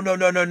said,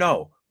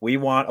 no. We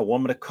want a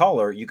woman of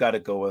color. You got to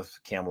go with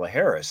Kamala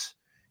Harris.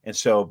 And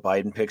so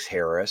Biden picks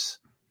Harris.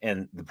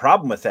 And the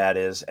problem with that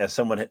is, as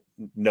someone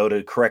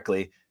noted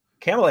correctly,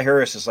 Kamala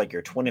Harris is like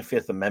your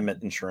 25th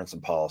Amendment insurance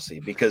and policy,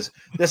 because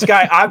this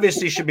guy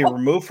obviously should be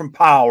removed from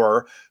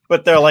power.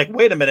 But they're like,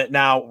 wait a minute,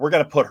 now we're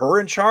going to put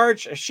her in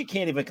charge. She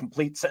can't even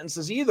complete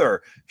sentences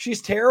either.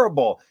 She's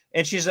terrible.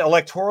 And she's an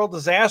electoral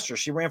disaster.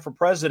 She ran for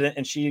president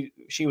and she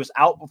was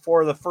out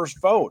before the first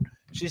vote.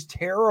 She's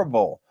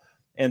terrible.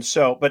 And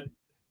so, but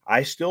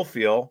I still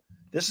feel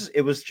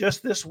it was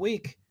just this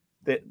week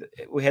that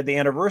we had the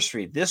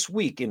anniversary. This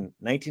week in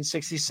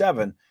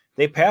 1967,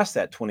 they passed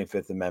that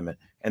 25th Amendment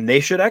and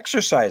they should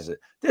exercise it.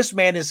 This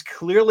man is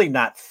clearly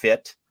not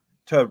fit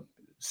to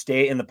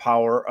stay in the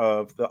power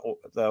of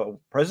the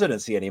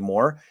presidency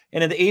anymore.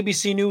 And the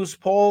ABC News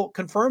poll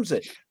confirms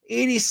it.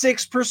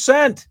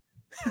 86%.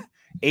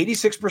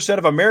 86%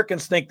 of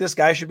Americans think this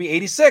guy should be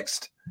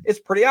 86th. It's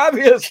pretty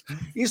obvious.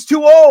 He's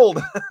too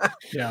old.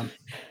 Yeah.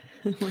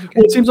 Well,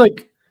 it seems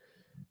like,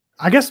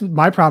 I guess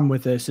my problem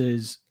with this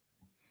is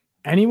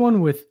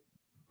anyone with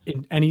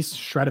any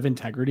shred of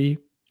integrity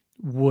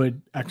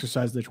would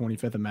exercise the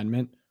 25th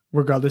Amendment,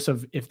 regardless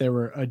of if they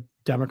were a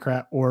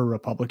Democrat or a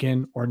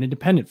Republican or an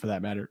independent for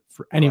that matter,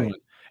 for anyone.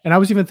 Right. And I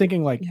was even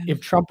thinking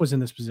if Trump was in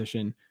this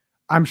position,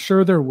 I'm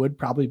sure there would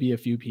probably be a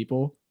few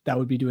people that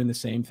would be doing the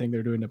same thing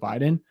they're doing to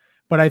Biden.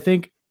 But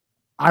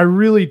I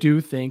really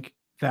do think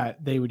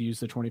that they would use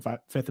the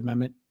 25th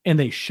Amendment, and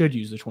they should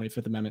use the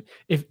 25th Amendment.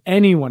 If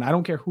anyone, I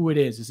don't care who it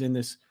is in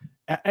this,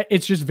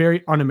 it's just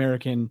very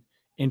un-American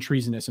and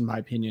treasonous, in my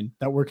opinion,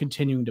 that we're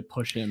continuing to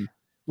push him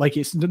like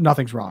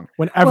nothing's wrong.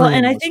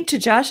 And I think to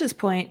Josh's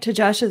point,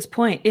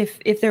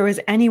 if there was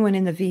anyone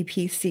in the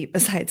VP seat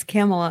besides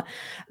Kamala,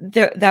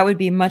 that would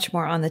be much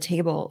more on the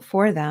table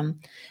for them.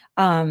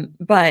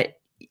 But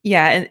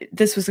yeah, and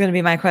this was going to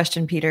be my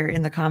question, Peter,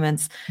 in the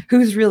comments.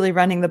 Who's really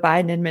running the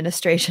Biden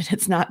administration?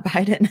 It's not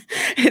Biden.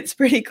 It's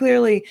pretty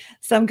clearly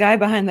some guy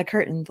behind the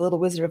curtain, the little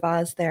Wizard of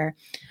Oz there.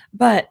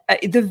 But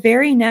the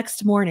very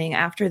next morning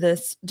after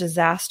this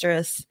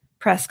disastrous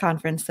press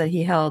conference that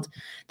he held,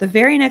 the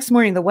very next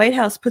morning, the White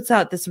House puts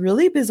out this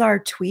really bizarre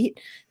tweet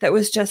that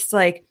was just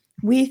like,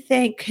 we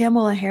thank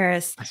Kamala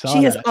Harris.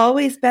 She has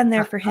always been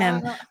there for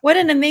him. What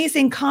an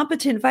amazing,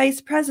 competent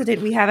vice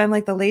president we have. I'm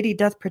like, the lady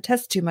doth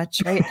protest too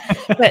much, right?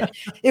 But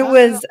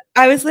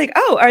I was like,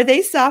 oh, are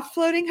they soft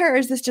floating her? Or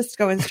is this just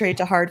going straight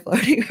to hard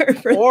floating her?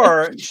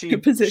 Or she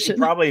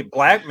probably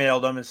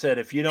blackmailed him and said,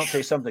 if you don't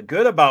say something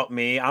good about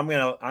me, I'm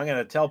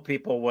gonna tell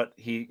people what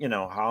he,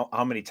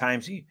 how many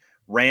times he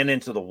ran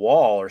into the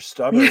wall or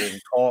stuttered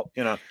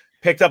and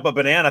picked up a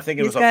banana. I think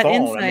it was a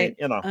phone. Insight,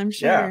 I'm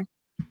sure. Yeah.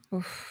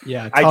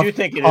 Yeah, I do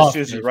think it is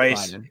Susan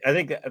Rice. Biden. I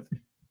think that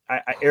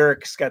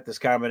Eric's got this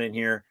comment in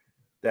here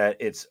that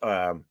it's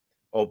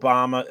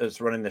Obama is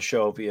running the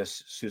show via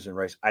Susan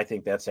Rice. I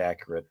think that's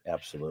accurate.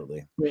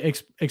 Absolutely.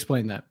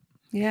 Explain that.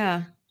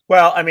 Yeah.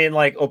 Well, I mean,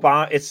 like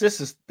Obama,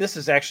 this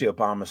is actually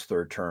Obama's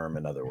third term.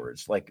 In other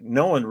words, like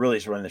no one really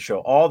is running the show.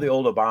 All the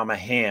old Obama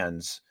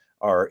hands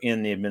are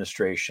in the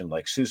administration,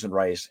 like Susan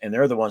Rice, and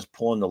they're the ones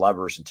pulling the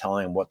levers and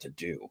telling him what to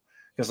do.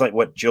 because like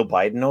what Joe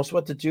Biden knows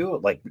what to do,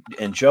 like,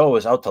 and Joe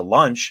is out to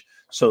lunch,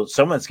 so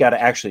someone's got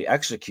to actually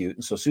execute.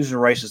 And so Susan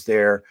Rice is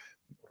there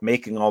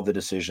making all the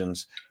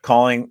decisions,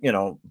 calling,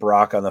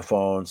 Barack on the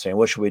phone saying,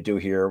 what should we do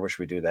here? What should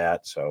we do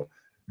that? So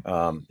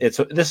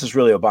this is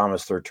really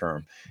Obama's third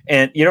term.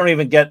 And you don't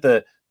even get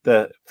the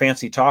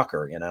fancy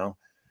talker,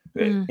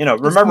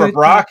 remember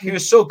Barack, he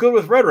was so good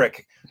with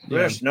rhetoric.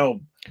 Yeah.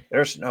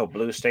 There's no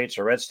blue states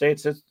or red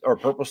states or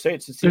purple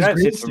states. It's the United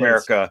States of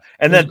America.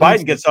 And then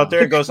Biden gets out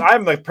there and goes,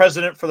 I'm the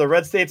president for the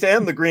red states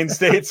and the green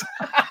states.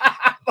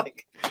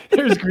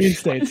 There's green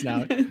states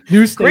now.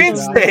 New states. Green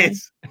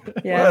states.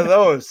 Yeah. What are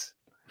those?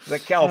 Is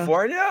that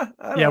California?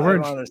 I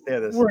don't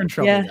understand this. We're in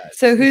trouble. Yeah. Guys.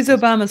 So who's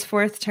Obama's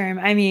fourth term?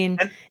 I mean,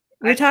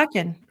 we're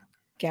talking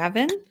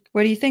Gavin.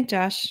 What do you think,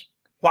 Josh?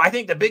 Well, I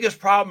think the biggest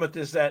problem with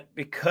this is that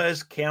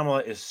because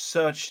Kamala is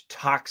such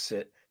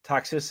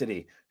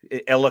toxicity,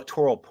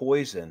 electoral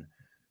poison,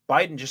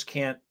 Biden just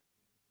can't,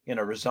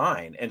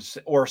 resign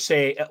or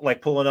say,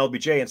 like, pull an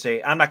LBJ and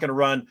say, I'm not going to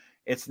run.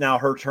 It's now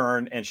her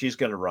turn and she's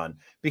going to run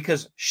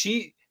because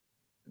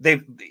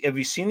have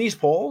you seen these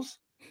polls?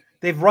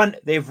 They've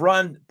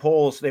run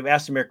polls. They've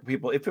asked American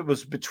people, if it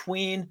was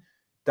between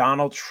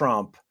Donald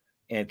Trump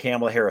and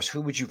Kamala Harris,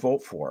 who would you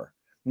vote for?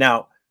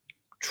 Now,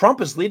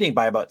 Trump is leading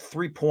by about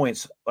 3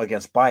 points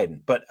against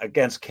Biden, but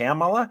against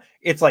Kamala,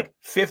 it's like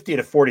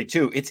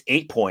 50-42. It's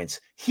 8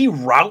 points. He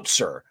routs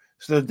her.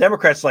 So the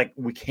Democrats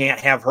we can't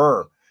have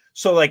her.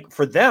 So like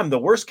for them, the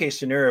worst case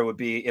scenario would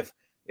be if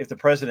the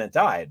president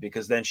died,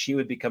 because then she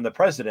would become the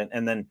president.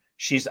 And then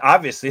she's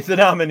obviously the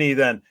nominee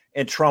then,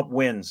 and Trump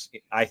wins,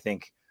 I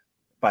think,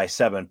 by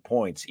 7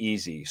 points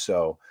easy.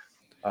 So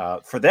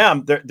for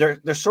them,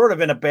 they're sort of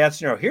in a bad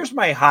scenario. Here's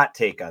my hot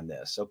take on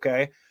this.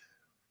 Okay.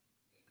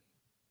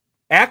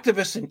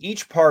 Activists in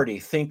each party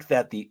think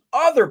that the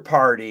other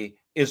party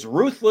is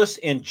ruthless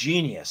and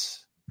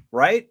genius,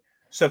 right?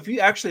 So if you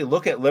actually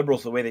look at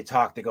liberals, the way they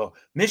talk, they go,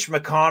 Mitch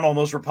McConnell and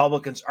those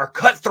Republicans are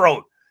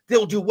cutthroat.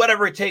 They'll do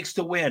whatever it takes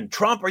to win.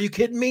 Trump, are you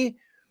kidding me?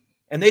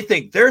 And they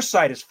think their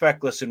side is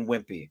feckless and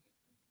wimpy.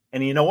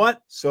 And you know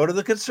what? So do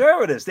the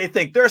conservatives. They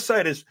think their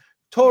side is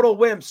total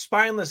wimps,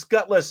 spineless,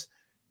 gutless.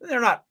 They're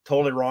not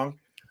totally wrong.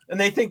 And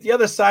they think the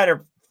other side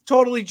are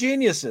totally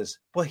geniuses.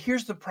 Well,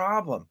 here's the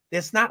problem.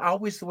 It's not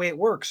always the way it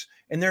works.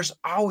 And there's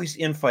always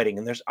infighting,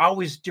 and there's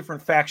always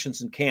different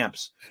factions and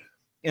camps.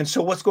 And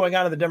so what's going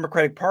on in the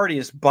Democratic Party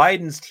is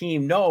Biden's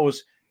team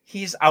knows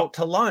he's out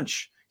to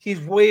lunch. He's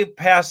way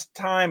past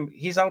time.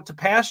 He's out to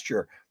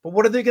pasture. But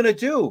what are they going to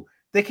do?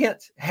 They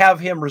can't have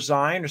him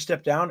resign or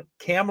step down.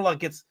 Kamala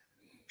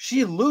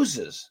she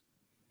loses.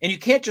 And you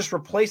can't just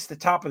replace the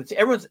top of the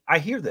team. I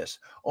hear this.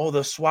 Oh,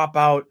 they'll swap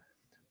out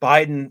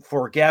Biden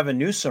for Gavin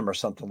Newsom or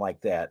something like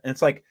that. And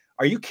it's like,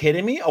 are you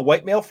kidding me? A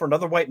white male for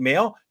another white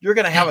male? You're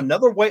going to have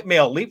another white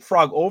male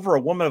leapfrog over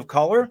a woman of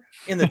color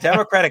in the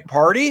Democratic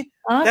Party?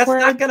 That's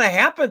not going to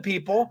happen,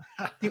 people.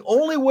 The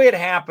only way it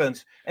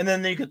happens, and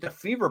then you get the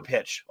fever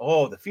pitch.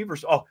 Oh,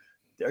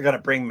 they're going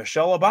to bring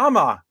Michelle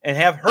Obama and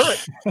have her.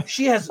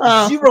 She has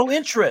zero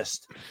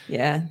interest.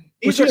 Yeah.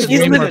 She's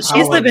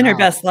living her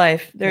best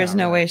life. There is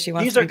no way she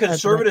wants to be president. These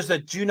are conservatives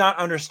that do not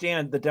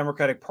understand the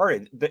Democratic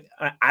Party.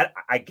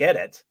 I get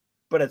it,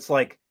 but it's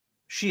like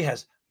she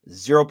has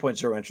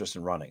 0.0 interest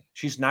in running.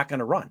 She's not going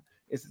to run.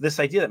 It's this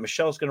idea that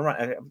Michelle's going to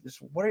run.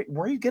 Where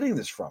are you getting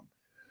this from?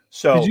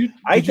 So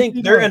I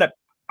think they're in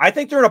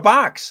a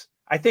box.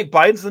 I think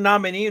Biden's the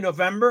nominee in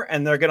November,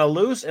 and they're going to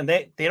lose, and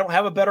they don't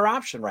have a better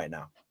option right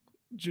now.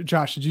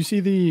 Josh, did you see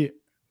the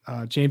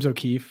James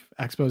O'Keefe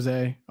expose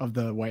of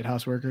the White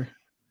House worker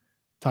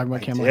talking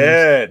about Kamala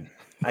Harris?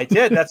 I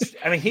did.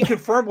 He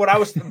confirmed what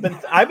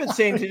I've been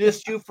saying to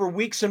you for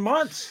weeks and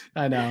months.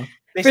 I know.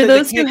 For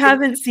those who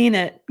haven't seen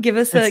it, give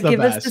us just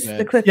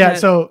the clip. Yeah.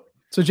 Note.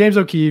 So James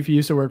O'Keefe, he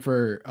used to work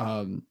for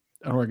an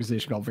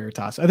organization called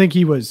Veritas. I think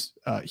he's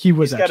got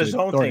his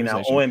own thing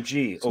now.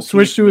 OMG.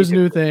 Switched to his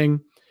new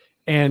thing.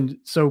 And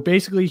so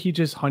basically he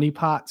just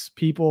honeypots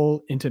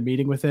people into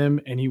meeting with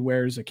him, and he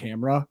wears a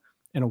camera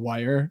and a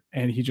wire,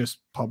 and he just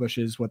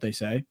publishes what they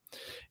say.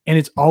 And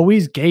it's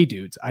always gay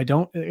dudes. We're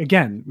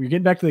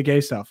getting back to the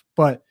gay stuff,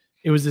 but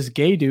it was this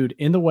gay dude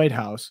in the White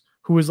House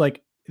who was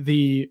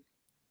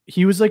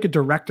he was like a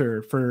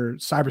director for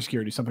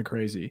cybersecurity, something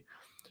crazy.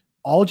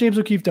 All James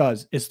O'Keefe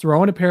does is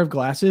throw in a pair of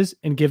glasses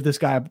and give this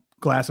guy a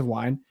glass of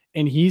wine,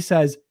 and he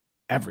says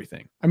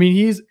everything.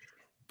 He's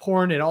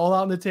pouring it all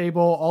out on the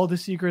table, all the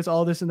secrets,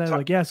 all this and that.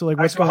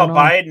 What's going on?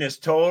 Biden is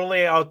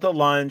totally out to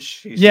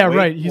lunch. He's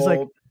right. He's like,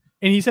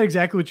 and he said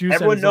exactly what you said.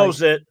 Everyone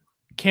knows it.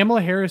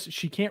 Kamala Harris,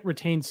 she can't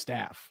retain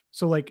staff.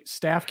 So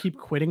staff keep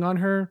quitting on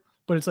her,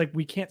 but it's like,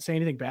 we can't say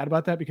anything bad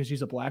about that because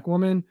she's a black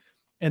woman.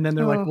 And then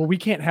they're like, well, we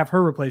can't have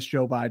her replace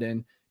Joe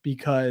Biden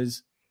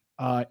because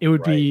it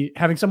would be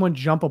having someone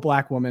jump a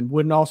black woman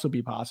wouldn't also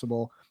be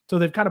possible. So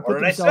they've kind of put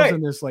themselves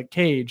in this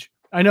cage.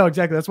 I know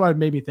exactly. That's why it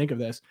made me think of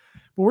this.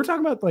 But we're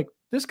talking about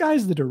this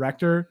guy's the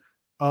director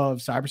of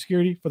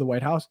cybersecurity for the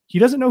White House. He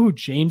doesn't know who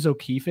James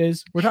O'Keefe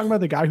is. We're talking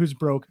about the guy who's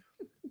broke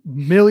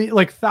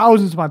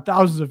thousands upon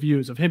thousands of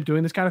views of him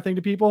doing this kind of thing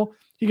to people.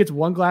 He gets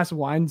one glass of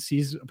wine,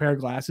 sees a pair of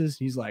glasses.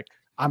 He's like,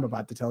 I'm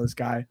about to tell this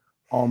guy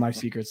all my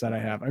secrets that I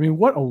have. I mean,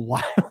 what a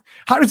wild,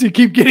 how does he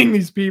keep getting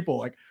these people?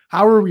 Like,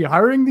 how are we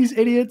hiring these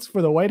idiots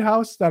for the White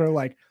House that are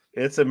like,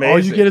 it's amazing. All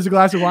you get is a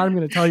glass of wine. I'm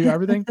going to tell you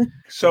everything.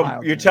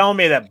 So you're telling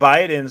me that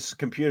Biden's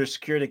computer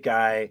security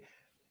guy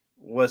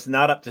was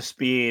not up to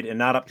speed and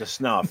not up to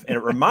snuff. And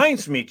it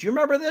reminds me, do you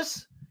remember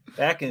this?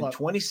 Back in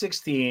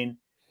 2016,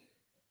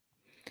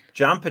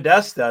 John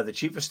Podesta, the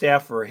chief of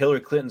staff for Hillary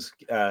Clinton's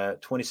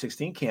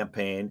 2016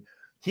 campaign,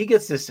 he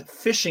gets this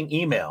phishing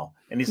email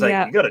and he's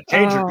like, you got to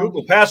change your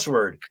Google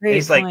password. And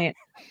he's like,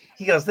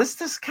 he goes,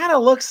 this kind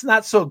of looks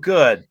not so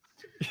good.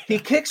 He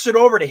kicks it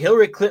over to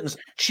Hillary Clinton's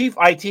chief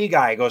IT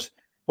guy. He goes,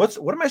 what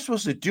am I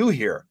supposed to do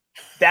here?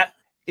 That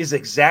is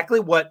exactly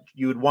what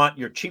you would want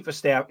your chief of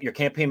staff, your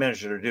campaign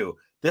manager to do.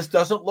 This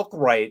doesn't look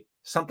right.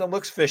 Something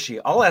looks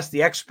fishy. I'll ask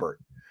the expert.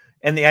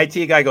 And the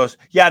IT guy goes,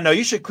 yeah, no,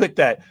 you should click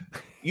that.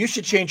 You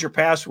should change your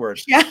password.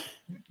 Yeah.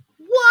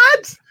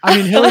 What? I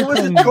mean, Hillary it was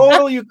a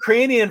total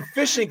Ukrainian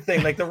phishing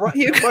thing. Like the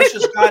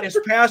Russians got his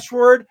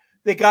password.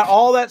 They got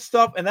all that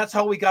stuff. And that's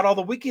how we got all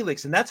the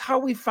WikiLeaks. And that's how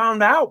we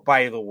found out,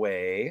 by the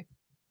way,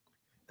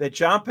 that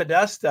John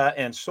Podesta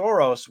and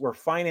Soros were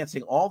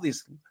financing all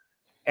these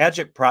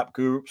agitprop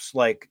groups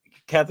like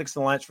Catholics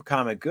Alliance for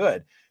Common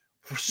Good.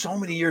 For so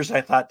many years,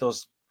 I thought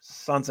those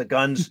sons of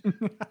guns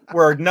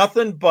were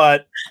nothing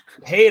but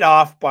paid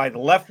off by the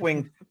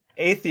left-wing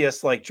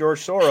atheists like George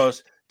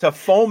Soros to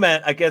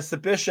foment against the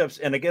bishops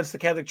and against the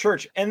Catholic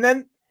Church. And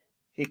then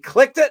he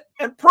clicked it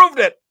and proved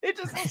it. It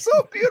just was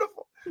so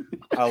beautiful.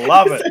 I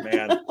love it,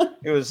 man.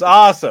 It was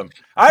awesome.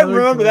 I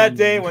remember that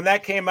day when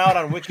that came out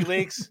on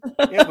WikiLeaks.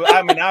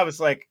 I was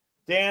like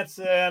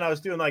dancing. I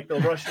was doing like the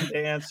Russian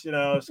dance, you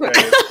know. It was great.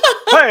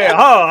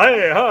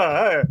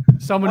 Hey.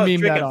 Someone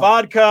memed that up.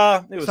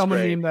 Vodka. It was someone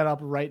great. memed that up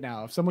right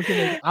now. If someone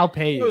can, I'll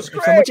pay you. It was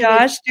great.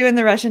 Josh doing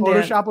the Russian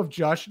dance. Photoshop of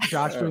Josh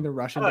doing the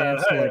Russian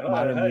dance to like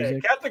modern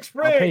music. Catholic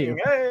Spring. I'll pay you.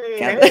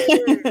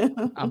 Hey.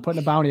 I'm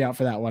putting a bounty out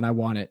for that one. I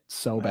want it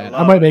so bad.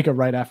 I might make it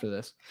right after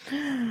this.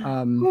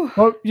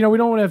 But we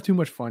don't want to have too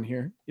much fun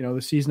here.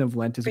 The season of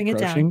Lent is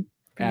approaching.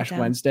 Ash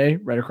Wednesday,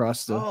 right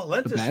across the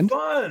Lent the is bend.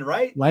 fun,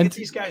 right? Lent.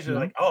 These guys are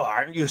like,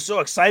 aren't you so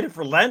excited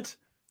for Lent?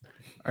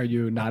 Are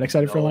you not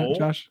excited for Lent,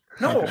 Josh?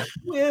 No,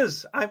 who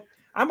is?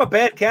 I'm a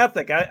bad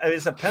Catholic.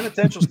 It's a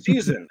penitential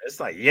season. It's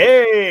like,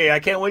 yay! I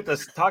can't wait to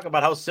talk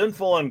about how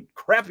sinful and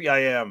crappy I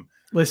am.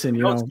 Listen, I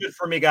know it's good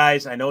for me,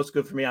 guys. I know it's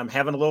good for me. I'm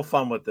having a little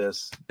fun with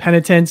this.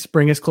 Penitence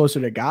bring us closer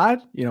to God.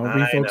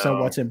 Refocus on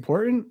what's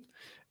important.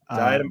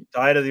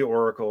 Died of the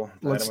Oracle.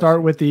 Let's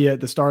start with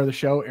the star of the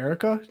show,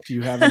 Erica. Do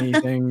you have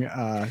anything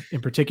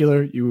in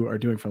particular you are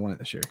doing for Lent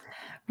this year?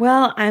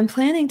 Well, I'm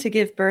planning to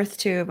give birth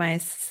to my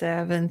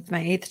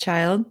eighth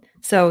child.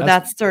 So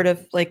that's sort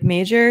of like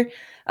major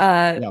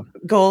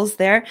goals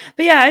there.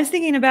 But yeah, I was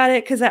thinking about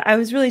it because I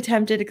was really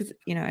tempted because,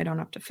 I don't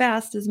have to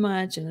fast as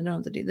much and I don't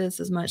have to do this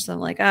as much. So I'm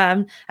like,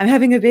 I'm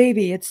having a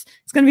baby. It's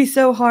going to be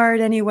so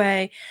hard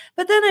anyway.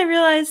 But then I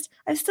realized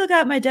I've still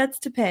got my debts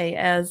to pay,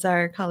 as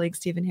our colleague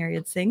Stephen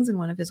Harriet sings in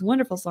one of his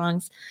wonderful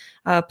songs,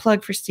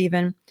 plug for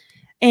Stephen.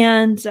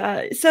 And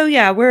so,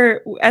 yeah,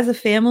 we're as a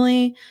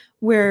family,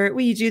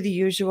 we do the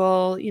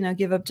usual,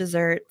 give up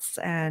desserts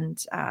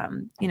and,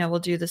 we'll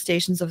do the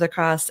Stations of the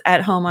Cross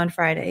at home on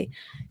Friday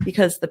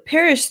because the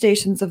parish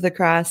Stations of the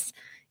Cross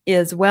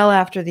is well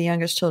after the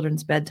youngest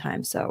children's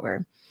bedtime. So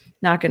we're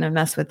not going to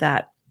mess with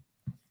that.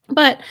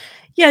 But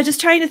yeah,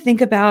 just trying to think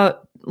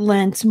about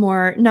Lent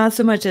more, not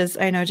so much as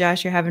I know,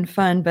 Josh, you're having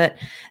fun, but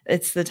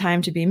it's the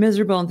time to be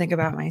miserable and think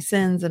about my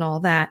sins and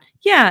all that.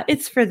 Yeah,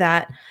 it's for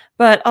that.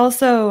 But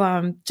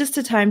also just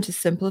a time to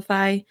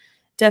simplify.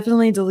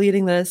 Definitely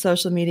deleting the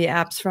social media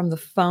apps from the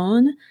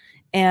phone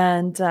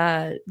and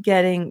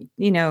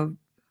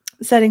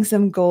setting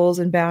some goals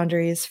and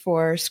boundaries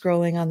for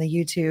scrolling on the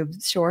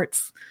YouTube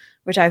shorts,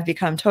 which I've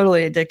become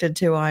totally addicted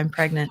to while I'm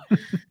pregnant.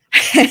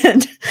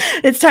 And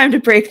it's time to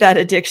break that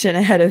addiction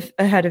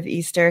ahead of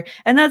Easter.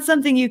 And that's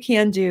something you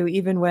can do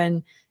even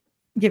when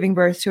giving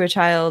birth to a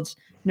child,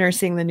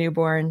 nursing the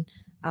newborn,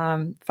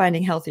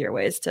 finding healthier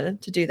ways to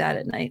do that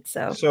at night.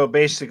 So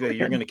basically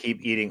you're going to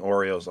keep eating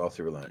Oreos all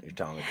through Lent. You're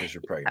telling me because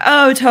you're pregnant.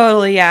 Oh,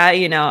 totally. Yeah.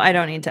 I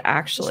don't need to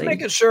actually. Just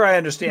making sure I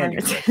understand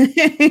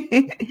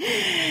you.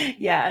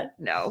 Yeah.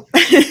 No.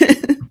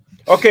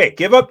 Okay.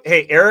 Give up.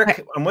 Hey,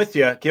 Eric, I'm with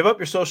you. Give up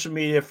your social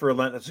media for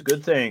Lent. That's a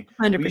good thing.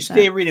 100%. You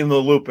stay reading the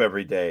loop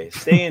every day.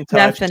 Stay in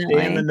touch. Definitely.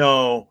 Stay in the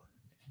know.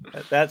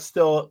 That's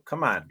still,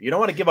 come on. You don't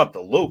want to give up the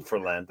loop for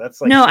Lent.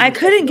 That's like, no, I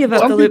couldn't give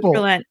up the loop for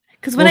Lent.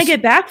 Because when I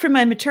get back from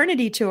my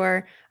maternity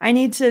tour, I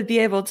need to be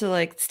able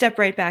to step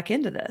right back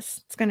into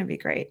this. It's going to be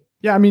great.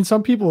 Yeah, I mean,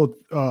 some people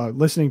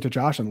listening to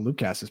Josh on the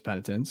Loopcast is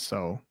penitence.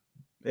 So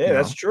yeah,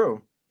 that's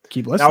true.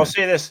 Keep listening. Now, I'll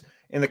say this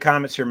in the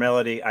comments here,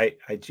 Melody. I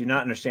do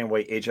not understand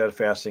why age out of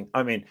fasting.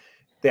 I mean,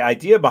 the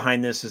idea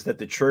behind this is that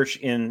the church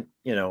in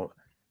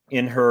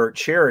her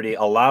charity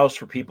allows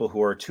for people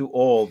who are too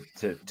old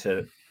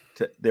to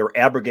they're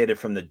abrogated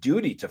from the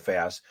duty to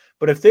fast.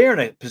 But if they're in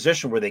a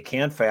position where they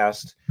can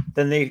fast,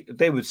 then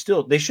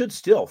they should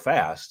still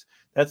fast.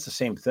 That's the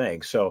same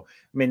thing. So,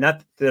 I mean,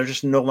 they're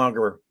just no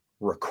longer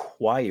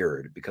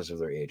required because of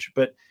their age.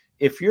 But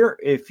if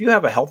you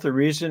have a healthy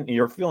reason and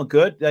you're feeling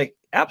good, like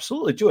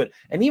absolutely do it.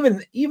 And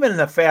even in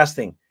the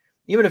fasting,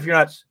 even if you're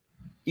not,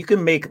 you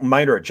can make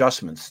minor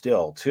adjustments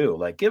still too,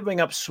 like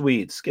giving up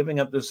sweets, giving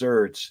up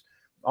desserts,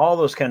 all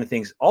those kind of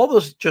things. All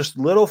those just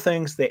little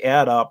things, they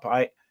add up.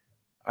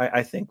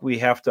 I think we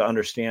have to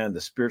understand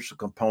the spiritual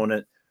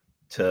component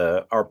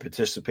to our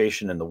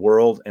participation in the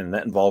world, and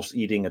that involves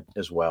eating it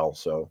as well.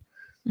 So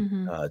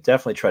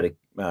definitely try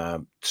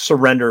to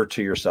surrender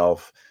to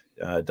yourself,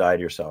 die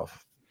to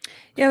yourself.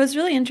 Yeah, it was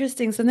really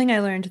interesting. Something I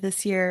learned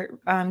this year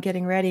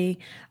getting ready.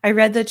 I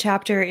read the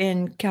chapter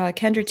in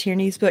Kendra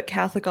Tierney's book,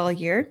 Catholic All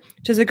Year,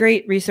 which is a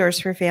great resource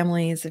for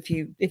families if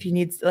you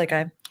need like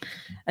a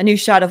new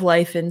shot of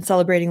life in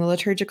celebrating the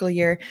liturgical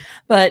year.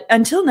 But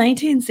until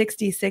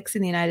 1966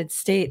 in the United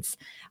States,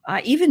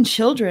 even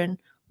children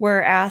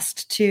were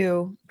asked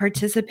to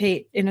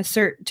participate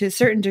to a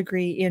certain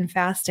degree in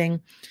fasting.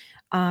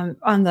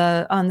 On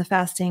the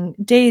fasting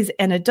days,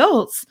 and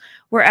adults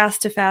were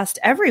asked to fast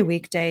every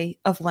weekday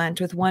of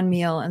Lent with one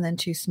meal and then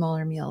 2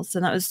 smaller meals.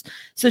 And that was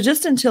so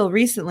just until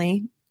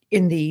recently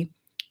in the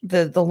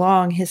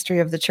long history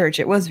of the church.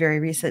 It was very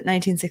recent,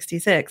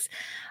 1966.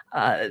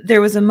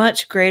 There was a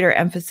much greater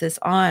emphasis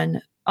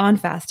on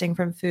fasting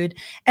from food.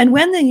 And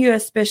when the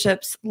U.S.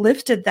 bishops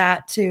lifted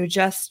that to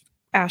just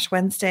Ash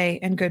Wednesday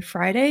and Good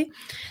Friday,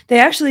 they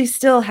actually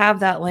still have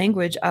that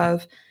language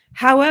of,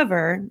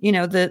 however,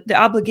 the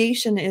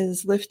obligation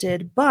is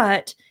lifted,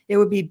 but it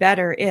would be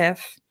better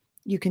if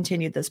you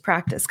continued this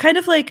practice. Kind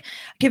of like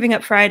giving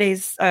up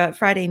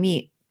Friday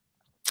meat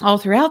all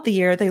throughout the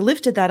year. They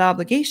lifted that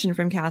obligation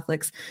from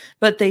Catholics,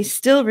 but they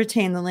still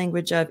retain the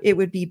language of it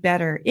would be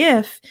better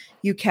if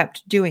you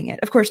kept doing it.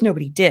 Of course,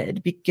 nobody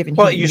did, given.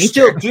 Well, you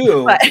still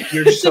do.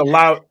 You're just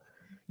allowed.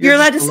 You're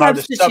allowed to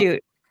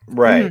substitute.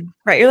 Right.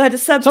 Right. You're allowed to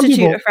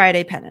substitute a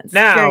Friday penance.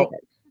 Now,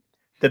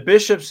 the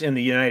bishops in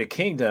the United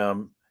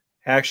Kingdom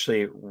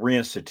actually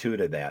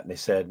reinstituted that, and they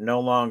said no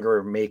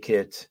longer make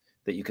it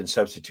that you can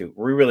substitute.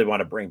 We really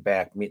want to bring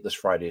back meatless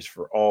Fridays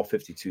for all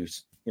 52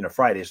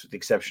 Fridays, with the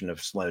exception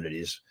of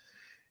solemnities.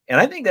 And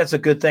I think that's a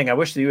good thing. I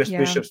wish the U.S.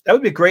 bishops, that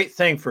would be a great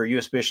thing for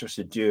U.S. bishops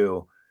to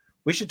do.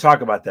 We should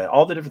talk about that.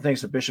 All the different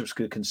things the bishops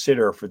could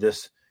consider for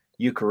this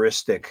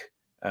Eucharistic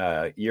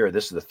year.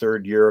 This is the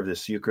 3rd year of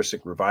this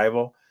Eucharistic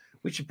revival.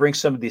 We should bring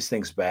some of these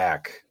things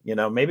back.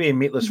 Maybe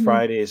meatless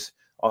Fridays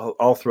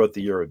all throughout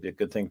the year would be a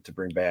good thing to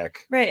bring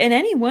back. Right. And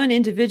any one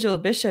individual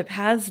bishop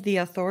has the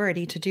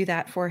authority to do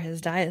that for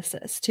his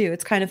diocese too.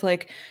 It's kind of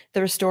like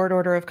the restored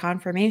order of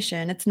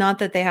confirmation. It's not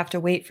that they have to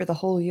wait for the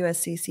whole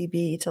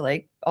USCCB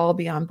to all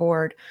be on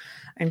board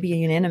and be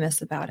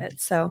unanimous about it.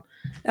 So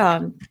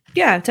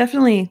yeah,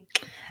 definitely.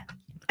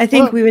 I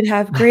think we would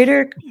have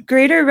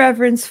greater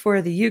reverence for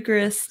the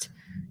Eucharist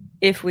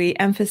if we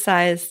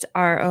emphasized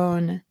our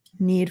own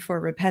need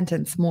for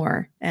repentance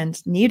more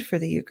and need for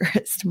the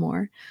Eucharist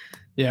more.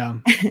 Yeah.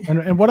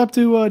 And what up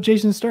to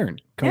Jason Stern?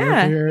 Coming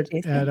up here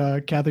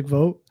at Catholic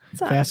Vote.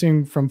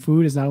 Fasting from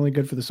food is not only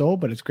good for the soul,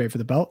 but it's great for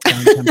the belt.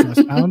 Down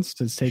 10+ pounds.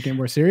 It's taking it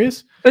more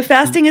serious. But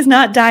fasting is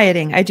not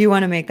dieting. I do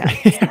want to make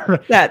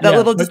that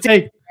little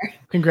distinction. Hey,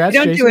 congrats,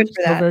 Jason. Do it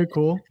for that. Very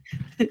cool.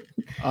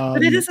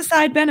 But it is a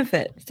side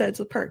benefit. So it's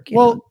a perk.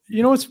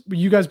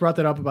 You guys brought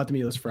that up about the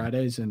meatless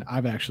Fridays, and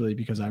I've actually,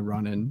 because I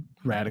run in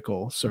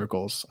radical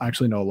circles, I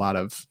actually know a lot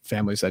of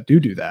families that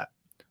do that.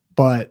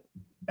 But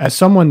as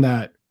someone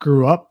that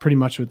grew up pretty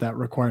much with that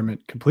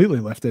requirement completely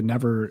lifted,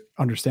 never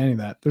understanding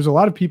that, there's a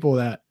lot of people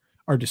that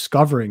are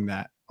discovering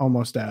that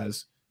almost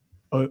as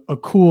a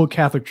cool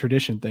Catholic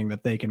tradition thing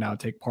that they can now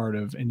take part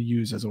of and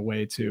use as a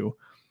way to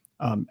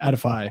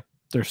edify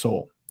their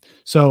soul.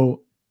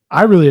 So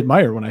I really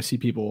admire when I see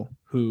people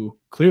who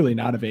clearly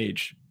not of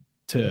age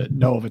to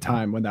know of a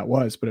time when that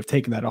was, but have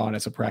taken that on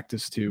as a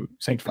practice to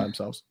sanctify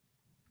themselves.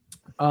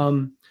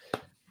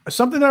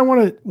 Something that I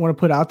want to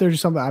put out there,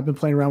 just something I've been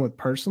playing around with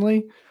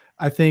personally.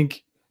 I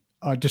think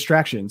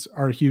distractions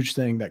are a huge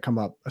thing that come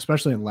up,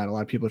 especially in Lent. A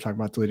lot of people are talking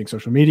about deleting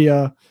social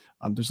media.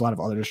 There's a lot of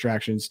other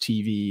distractions,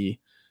 TV,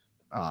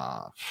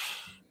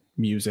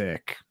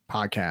 music,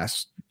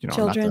 podcasts,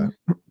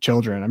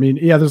 children. I mean,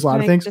 yeah, there's a lot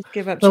of things. Just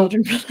give up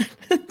children.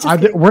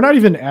 We're not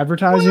even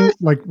advertising.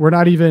 We're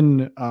not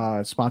even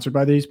sponsored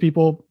by these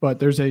people, but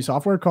there's a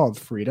software called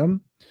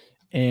Freedom,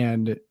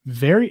 and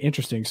very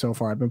interesting so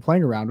far. I've been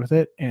playing around with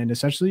it, and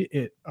essentially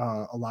it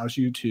allows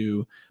you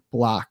to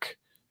block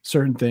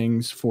certain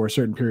things for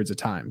certain periods of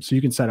time. So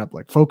you can set up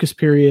focus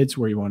periods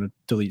where you want to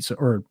delete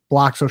or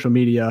block social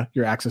media,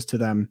 your access to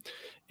them,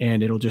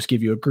 and it'll just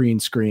give you a green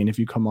screen if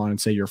you come on and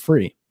say you're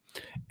free.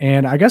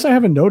 And I guess I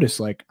haven't noticed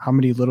how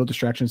many little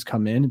distractions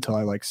come in until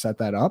I set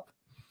that up.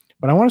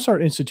 But I want to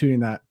start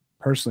instituting that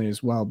personally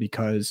as well,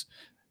 because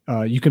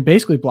you can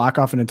basically block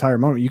off an entire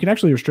moment. You can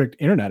actually restrict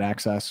internet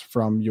access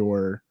from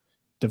your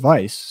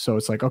device. So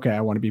it's okay,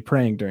 I want to be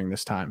praying during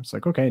this time. It's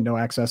okay, no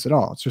access at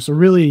all. It's just a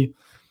really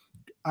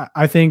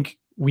I think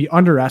we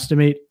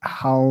underestimate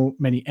how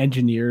many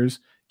engineers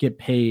get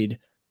paid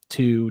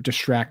to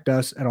distract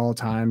us at all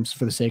times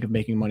for the sake of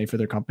making money for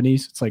their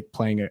companies. It's like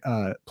playing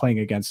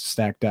against a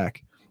stacked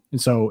deck. And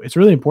so it's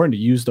really important to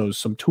use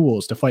some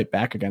tools to fight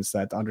back against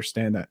that, to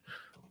understand that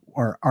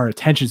our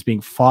attention is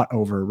being fought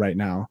over right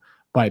now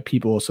by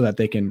people so that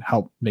they can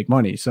help make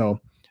money. So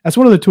that's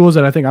one of the tools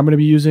that I think I'm going to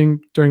be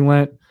using during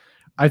Lent.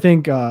 I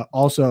think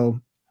also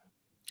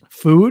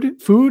food,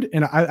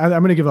 and I'm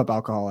going to give up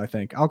alcohol. I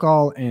think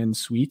alcohol and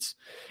sweets.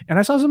 And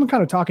I saw someone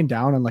kind of talking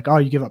down on like, oh,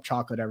 you give up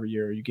chocolate every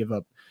year, you give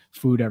up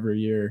food every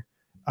year.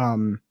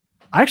 I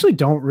actually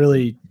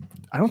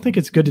I don't think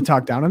it's good to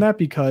talk down on that,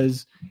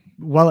 because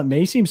while it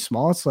may seem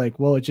small, it's like,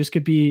 well, it just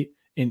could be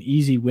an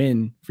easy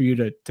win for you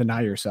to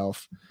deny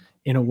yourself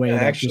in a way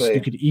that actually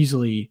you could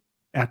easily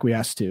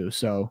acquiesce to.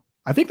 So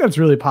I think that's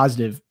really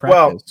positive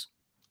practice.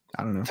 Well,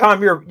 I don't know.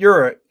 Tom,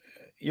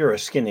 you're a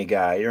skinny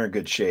guy. You're in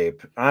good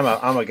shape.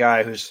 I'm a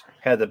guy who's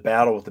had the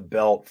battle with the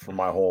belt for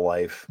my whole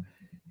life.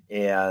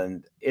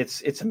 And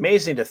it's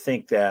amazing to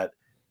think that,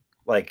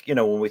 like,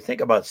 when we think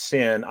about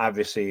sin,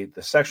 obviously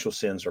the sexual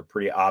sins are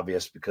pretty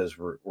obvious because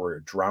we're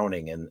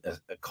drowning in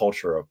a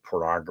culture of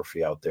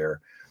pornography out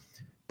there.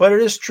 But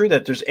it is true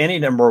that there's any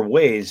number of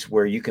ways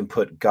where you can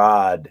put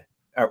God,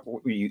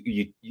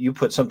 you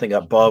put something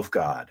above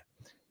God.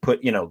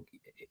 Put,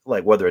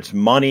 like whether it's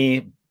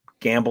money,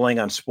 gambling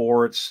on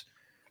sports,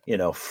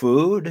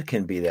 food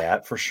can be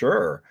that for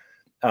sure.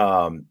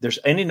 There's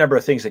any number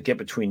of things that get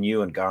between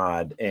you and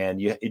God,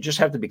 and you just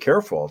have to be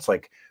careful. It's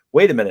like,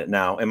 wait a minute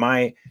now, am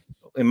I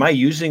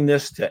using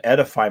this to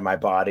edify my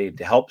body,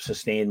 to help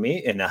sustain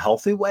me in a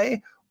healthy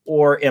way?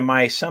 Or am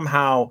I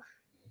somehow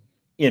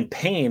in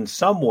pain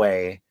some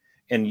way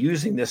and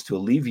using this to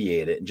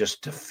alleviate it and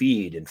just to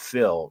feed and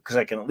fill? Because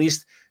I can at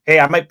least, hey,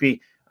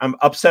 I'm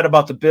upset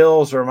about the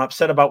bills, or I'm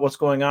upset about what's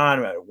going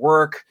on at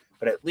work,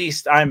 but at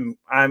least I'm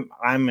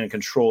in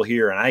control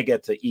here and I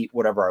get to eat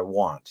whatever I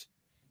want.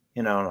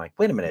 I'm like,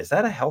 wait a minute, is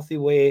that a healthy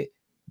way?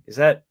 Is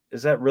that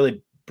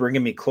really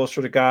bringing me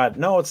closer to God?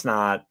 No, it's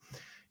not.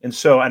 And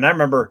I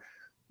remember,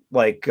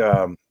 like,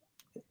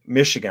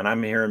 Michigan,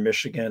 I'm here in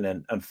Michigan,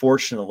 and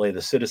unfortunately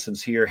the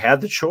citizens here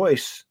had the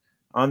choice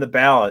on the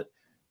ballot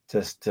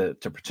to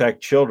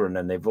protect children,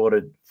 and they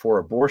voted for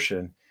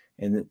abortion.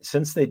 And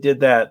since they did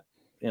that,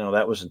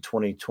 that was in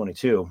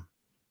 2022,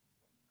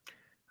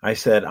 I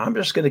said, I'm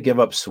just going to give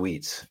up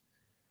sweets.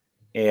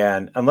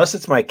 And unless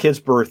it's my kid's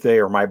birthday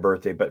or my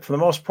birthday, but for the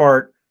most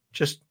part,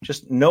 just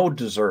no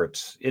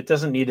desserts. It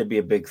doesn't need to be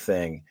a big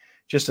thing,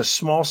 just a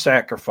small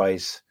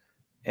sacrifice.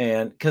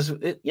 And because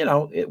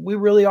we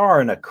really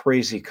are in a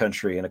crazy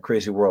country, in a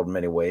crazy world in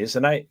many ways.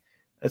 And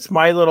it's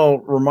my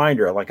little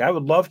reminder, like, I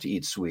would love to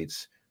eat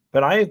sweets,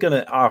 but I am going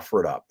to offer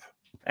it up.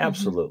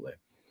 Absolutely.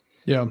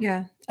 Yeah.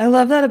 Yeah. I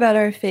love that about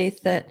our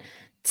faith, that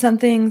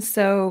something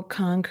so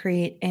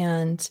concrete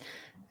and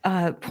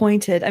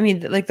pointed. I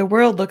mean, like, the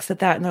world looks at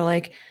that and they're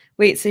like,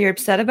 wait, so you're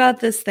upset about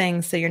this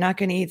thing, so you're not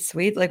going to eat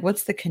sweet? Like,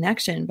 what's the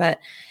connection? But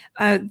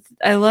I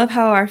love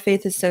how our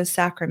faith is so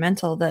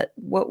sacramental, that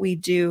what we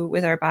do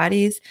with our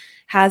bodies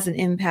has an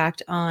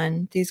impact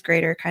on these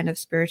greater kind of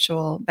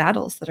spiritual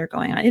battles that are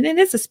going on. And it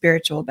is a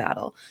spiritual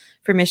battle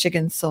for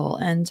Michigan's soul.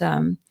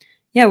 And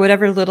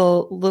whatever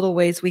little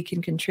ways we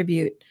can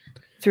contribute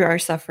through our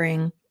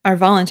suffering, our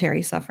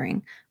voluntary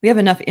suffering. We have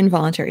enough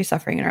involuntary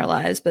suffering in our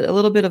lives, but a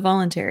little bit of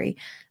voluntary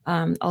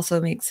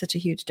also makes such a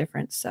huge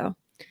difference. So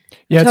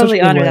I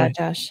totally honor that,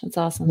 Josh. That's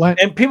awesome.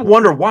 And people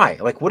wonder why.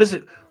 Like, what is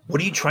it? What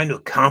are you trying to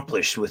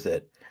accomplish with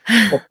it?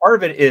 Well, part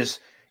of it is,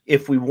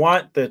 if we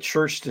want the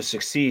church to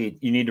succeed,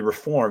 you need to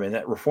reform. And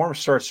that reform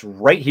starts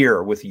right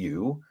here with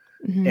you.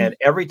 Mm-hmm. And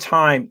every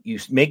time you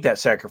make that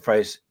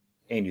sacrifice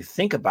and you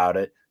think about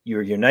it,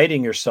 you're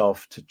uniting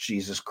yourself to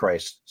Jesus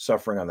Christ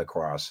suffering on the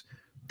cross.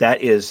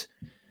 That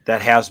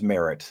has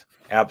merit.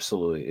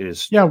 Absolutely. It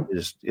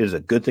is a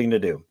good thing to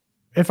do.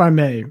 If I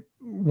may,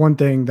 one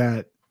thing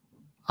that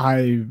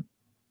it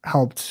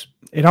helped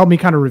me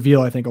kind of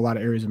reveal, I think, a lot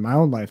of areas in my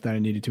own life that I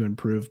needed to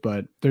improve.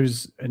 But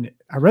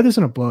I read this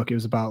in a book. It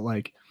was about,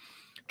 like,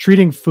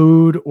 treating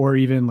food or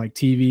even like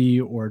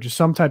TV or just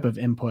some type of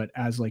input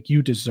as like,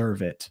 you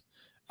deserve it.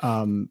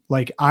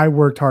 Like, I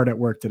worked hard at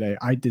work today.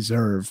 I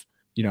deserve,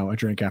 a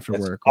drink after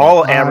work.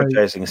 All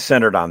advertising is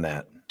centered on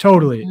that.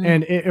 Totally. Mm-hmm.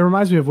 And it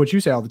reminds me of what you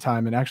say all the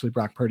time. And actually,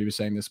 Brock Purdy was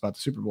saying this about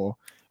the Super Bowl.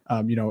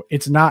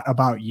 It's not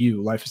about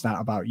you. Life is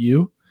not about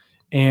you.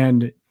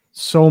 And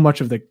so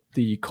much of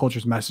the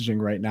culture's messaging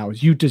right now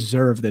is, you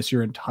deserve this.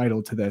 You're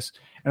entitled to this.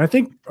 And I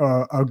think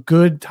a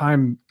good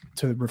time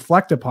to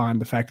reflect upon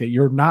the fact that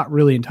you're not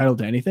really entitled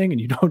to anything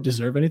and you don't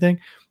deserve anything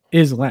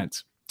is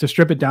Lent. To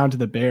strip it down to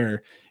the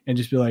bare and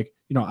just be like,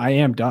 I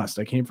am dust.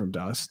 I came from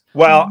dust.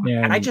 Well,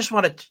 and I just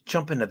want to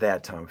jump into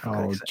that, Tom.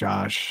 Oh,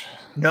 Josh.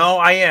 No,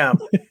 I am.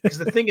 Because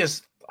the thing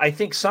is, I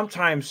think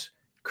sometimes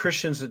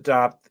Christians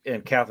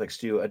and Catholics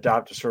do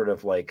adopt a sort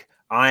of like,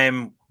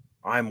 I'm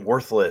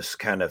worthless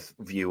kind of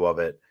view of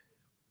it.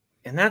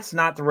 And that's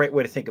not the right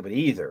way to think of it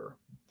either.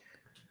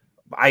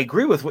 I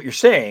agree with what you're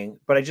saying,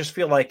 but I just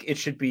feel like it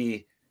should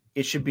be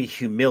it should be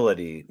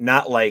humility,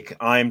 not like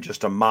I'm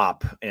just a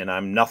mop and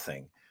I'm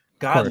nothing.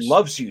 God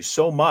loves you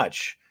so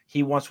much.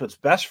 He wants what's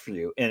best for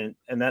you. And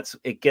that's,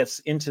 it gets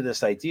into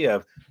this idea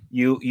of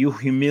you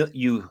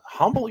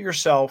humble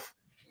yourself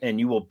and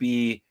you will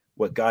be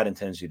what God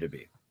intends you to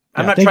be.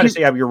 I'm not trying to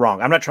say you're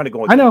wrong. I'm not trying to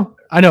go. I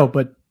know,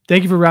 but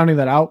thank you for rounding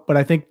that out. But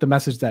I think the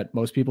message that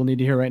most people need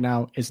to hear right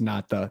now is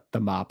not the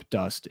mop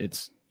dust.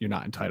 It's you're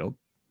not entitled.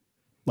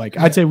 Like,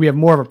 I'd say we have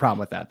more of a problem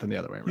with that than the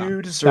other way around.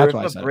 You deserve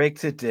a break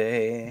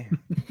today.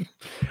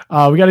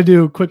 We got to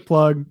do a quick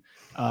plug.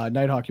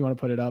 Nighthawk, you want to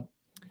put it up?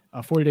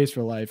 40 Days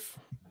for Life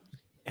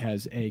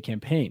has a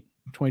campaign.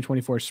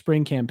 2024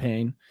 spring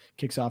campaign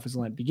kicks off as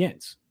Lent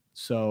begins.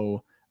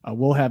 So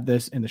we'll have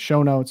this in the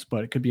show notes,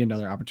 but it could be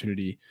another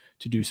opportunity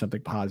to do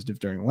something positive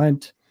during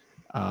Lent.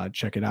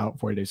 Check it out.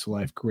 40 Days for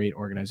Life, great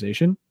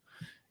organization.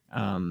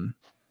 And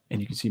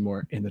you can see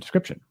more in the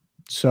description.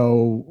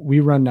 So we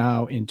run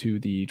now into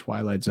the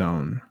Twilight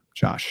Zone.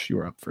 Josh, you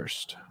are up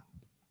first.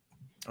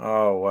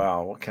 Oh,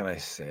 wow. What can I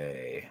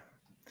say?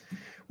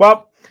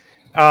 Well,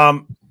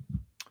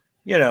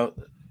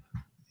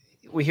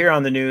 we hear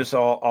on the news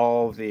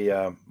all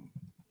the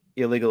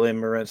illegal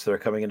immigrants that are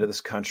coming into this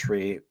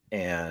country,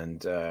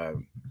 and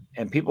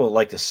people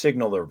like to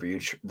signal their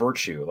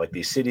virtue. Like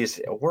these cities,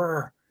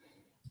 we're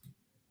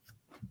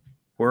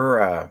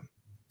a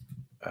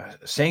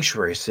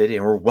sanctuary city,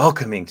 and we're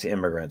welcoming to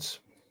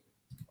immigrants.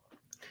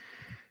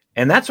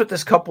 And that's what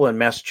this couple in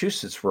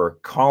Massachusetts were,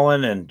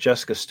 Colin and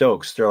Jessica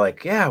Stokes. They're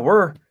like, yeah,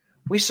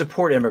 we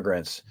support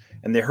immigrants.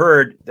 And they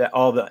heard that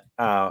all the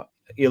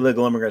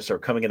illegal immigrants are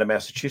coming into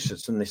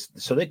Massachusetts. And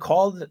so they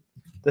called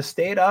the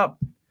state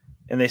up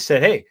and they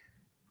said, hey,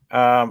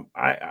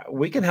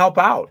 we can help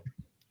out.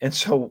 And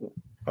so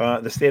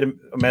the state of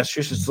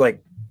Massachusetts is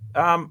like,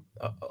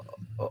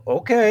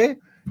 okay,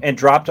 and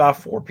dropped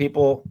off 4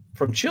 people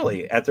from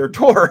Chile at their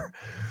door.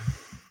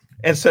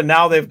 And so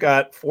now they've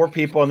got 4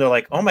 people and they're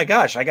like, oh my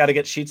gosh, I got to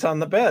get sheets on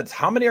the beds.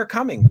 How many are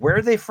coming? Where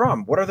are they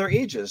from? What are their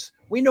ages?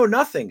 We know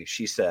nothing,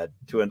 she said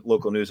to a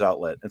local news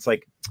outlet. It's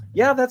like,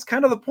 yeah, that's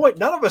kind of the point.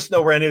 None of us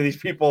know where any of these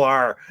people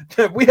are.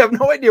 We have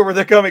no idea where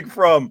they're coming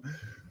from.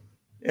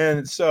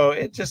 And so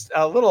it's just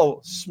a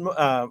little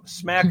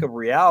smack of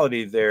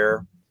reality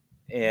there.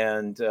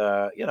 And,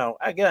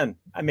 again,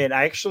 I mean,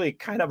 I actually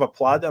kind of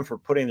applaud them for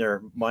putting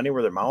their money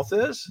where their mouth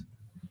is.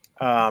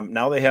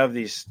 Now they have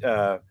these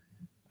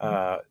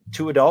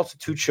 2 adults,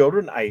 2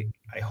 children. I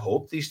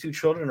hope these 2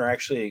 children are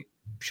actually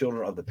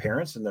children of the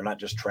parents and they're not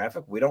just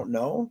trafficked. We don't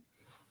know.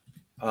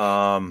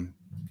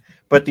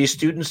 But these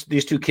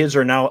 2 kids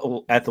are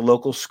now at the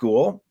local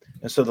school.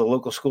 And so the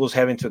local school is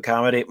having to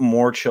accommodate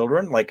more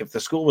children. Like if the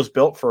school was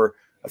built for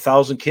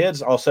 1,000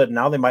 kids, all of a sudden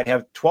now they might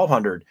have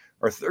 1,200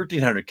 or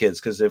 1,300 kids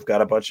because they've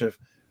got a bunch of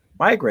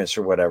migrants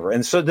or whatever.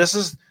 And so this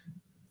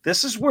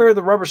is where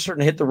the rubber's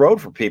starting to hit the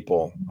road for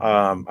people.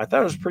 I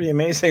thought it was a pretty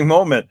amazing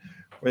moment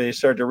where they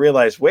started to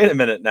realize, wait a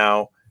minute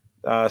now,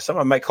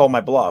 someone might call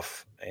my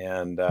bluff.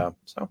 And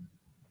so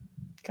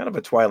kind of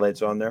a Twilight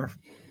Zone there.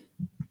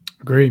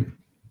 Agree.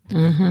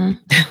 Mm-hmm.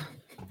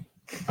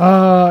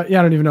 I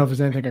don't even know if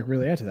there's anything I can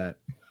really add to that.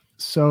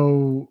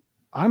 So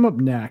I'm up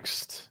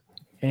next,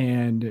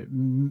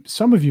 and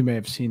some of you may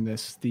have seen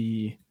this,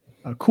 the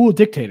cool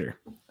dictator,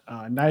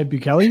 Nayib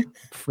Bukele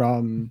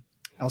from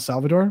El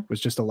Salvador was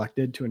just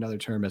elected to another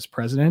term as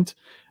president.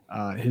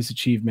 His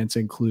achievements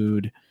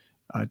include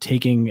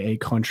taking a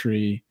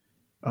country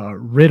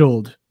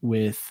riddled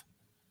with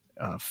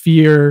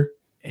fear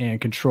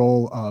and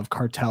control of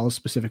cartels,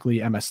 specifically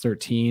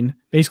MS-13,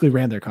 basically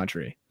ran their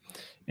country.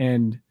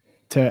 And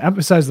to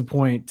emphasize the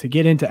point, to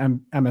get into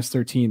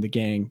MS-13, the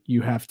gang,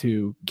 you have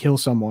to kill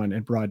someone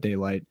in broad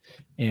daylight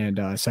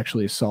and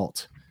sexually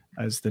assault,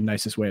 as the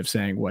nicest way of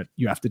saying what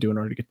you have to do in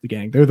order to get to the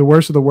gang. They're the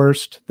worst of the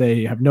worst.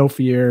 They have no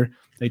fear.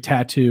 They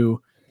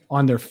tattoo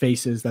on their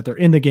faces that they're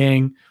in the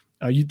gang.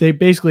 They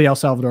basically, El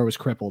Salvador was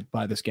crippled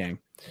by this gang.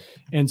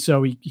 And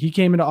so he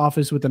came into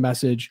office with the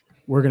message,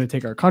 we're going to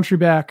take our country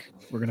back.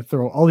 We're going to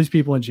throw all these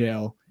people in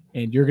jail,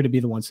 and you're going to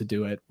be the ones to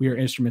do it. We are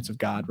instruments of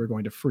God. We're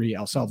going to free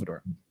El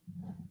Salvador.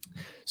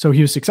 So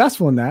he was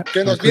successful in that.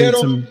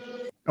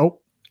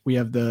 We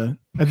have the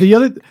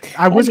other.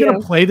 I was going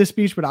to play the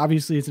speech, but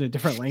obviously it's in a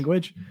different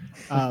language.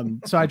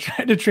 So I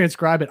tried to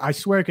transcribe it. I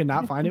swear I could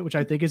not find it, which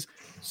I think is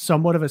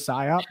somewhat of a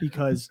psyop,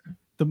 because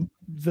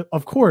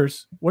of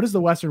course, what does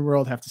the Western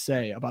world have to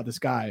say about this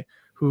guy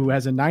who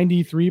has a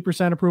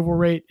 93% approval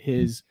rate?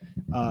 His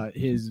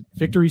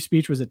victory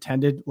speech was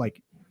attended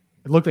like,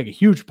 it looked like a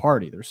huge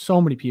party. There's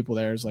so many people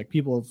there. There's like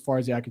people as far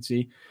as the eye could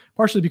see,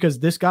 partially because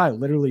this guy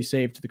literally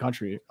saved the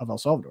country of El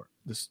Salvador,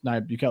 this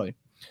Nayib Bukele.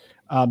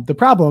 The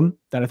problem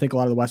that I think a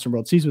lot of the Western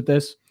world sees with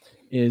this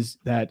is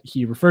that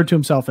he referred to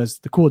himself as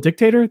the cool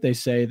dictator. They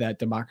say that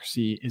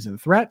democracy is in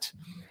threat,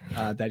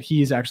 that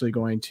he's actually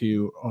going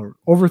to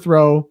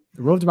overthrow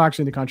the rule of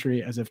democracy in the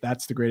country, as if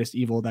that's the greatest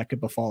evil that could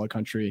befall a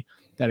country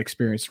that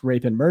experienced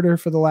rape and murder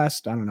for the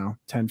last,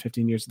 10,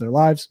 15 years of their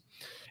lives.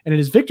 And in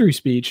his victory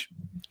speech,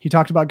 he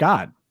talked about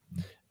God.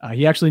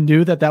 He actually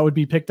knew that would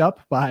be picked up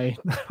by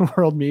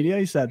world media.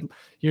 He said,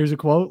 here's a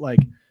quote, like,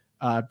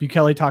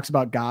 Bukele talks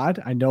about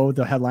God. I know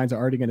the headlines are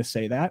already going to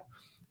say that.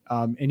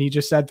 And he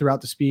just said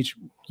throughout the speech,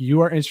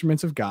 you are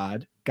instruments of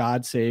God.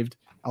 God saved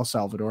El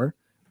Salvador.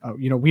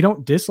 We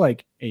don't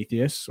dislike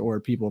atheists or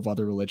people of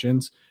other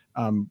religions.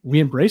 We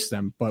embrace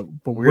them, but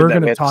we're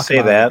going to talk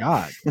about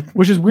God,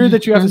 which is weird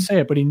that you have to say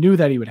it, but he knew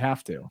that he would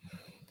have to.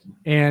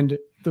 And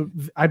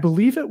I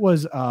believe it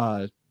was,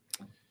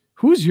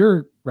 who's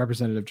your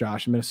representative,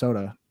 Josh, in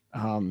Minnesota?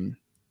 Tlaib?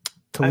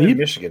 I'm in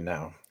Michigan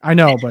now. I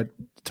know, but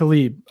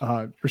Tlaib,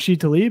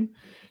 Rashid Tlaib,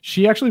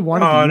 she actually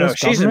wanted the US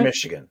she's government. in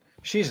Michigan.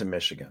 She's in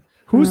Michigan.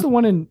 Who's the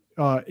one in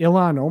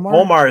Ilhan Omar?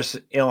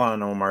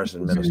 Ilhan Omar's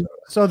in Minnesota.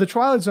 So the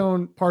Twilight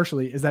Zone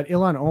partially is that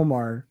Ilhan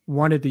Omar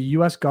wanted the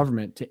U.S.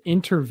 government to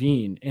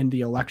intervene in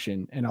the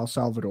election in El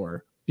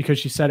Salvador because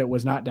she said it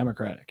was not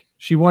democratic.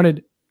 She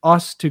wanted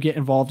us to get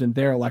involved in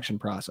their election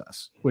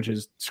process, which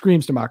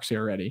screams democracy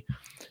already.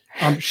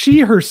 She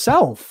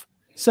herself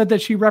said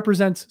that she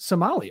represents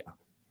Somalia,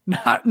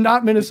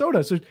 not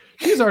Minnesota. So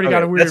she's already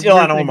got a weird. That's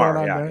Ilhan Omar.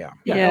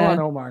 Ilhan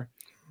Omar.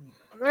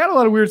 I got a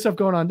lot of weird stuff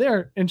going on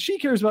there, and she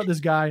cares about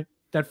this guy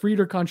that freed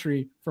her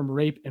country from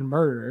rape and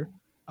murder.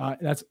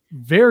 That's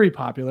very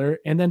popular.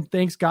 And then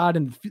thanks God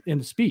in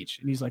the speech.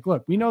 And he's like,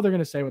 look, we know they're going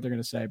to say what they're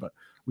going to say, but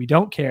we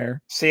don't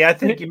care. See, I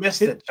think you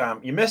missed it, Tom.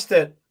 You missed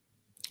it.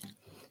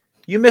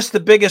 You missed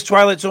the biggest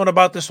Twilight Zone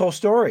about this whole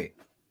story.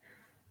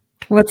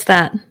 What's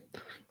that?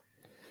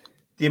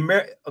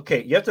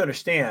 Okay, you have to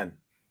understand.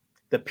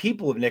 The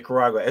people of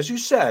Nicaragua, as you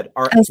said,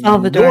 are El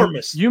Salvador.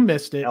 Enormous. You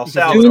missed it. El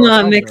Salvador. Do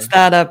not mix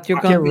that up. You're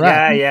going to be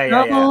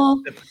yeah.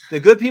 The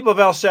good people of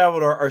El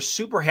Salvador are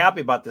super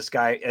happy about this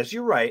guy, as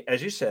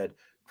you said,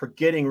 for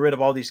getting rid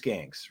of all these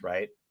gangs,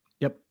 right?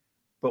 Yep.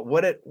 But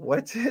what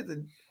did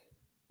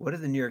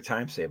the New York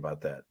Times say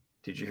about that?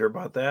 Did you hear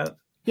about that?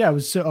 Yeah, it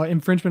was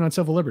infringement on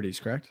civil liberties,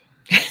 correct?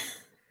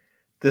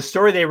 The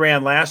story they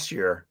ran last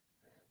year,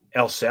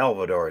 El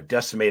Salvador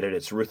decimated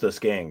its ruthless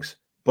gangs.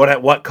 But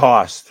at what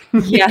cost?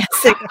 Yes,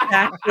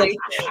 exactly.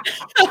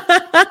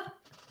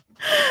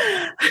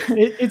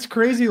 It's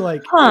crazy.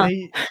 Like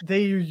they're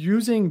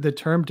using the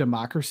term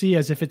democracy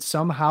as if it's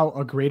somehow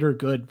a greater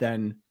good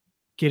than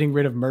getting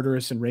rid of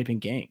murderous and raping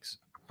gangs.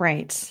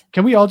 Right.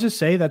 Can we all just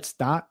say that's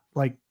not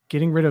like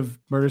getting rid of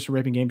murderous and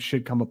raping gangs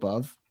should come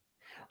above?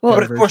 Well,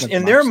 but of course,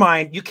 in their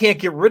mind, you can't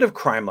get rid of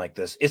crime like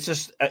this. It's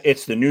just,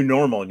 it's the new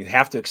normal and you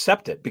have to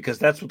accept it because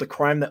that's what the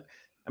crime that,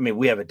 I mean,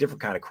 we have a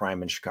different kind of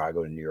crime in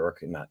Chicago and New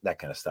York and not that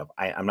kind of stuff.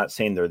 I'm not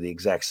saying they're the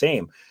exact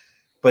same,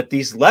 but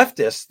these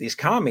leftists, these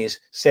commies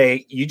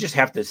say you just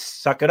have to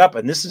suck it up.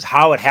 And this is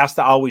how it has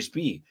to always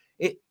be.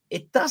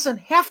 It doesn't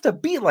have to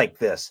be like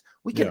this.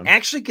 We can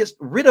actually get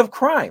rid of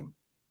crime.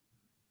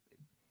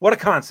 What a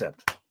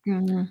concept.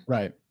 Mm-hmm.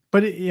 Right.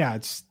 But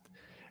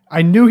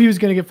I knew he was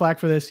going to get flack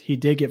for this. He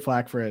did get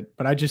flack for it.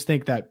 But I just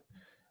think that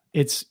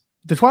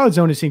the Twilight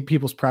Zone is seeing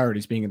people's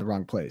priorities being in the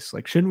wrong place.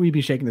 Like, shouldn't we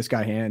be shaking this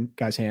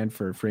guy's hand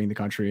for freeing the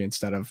country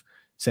instead of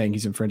saying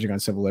he's infringing on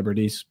civil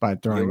liberties by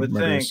throwing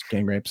murders,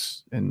 gang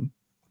rapes in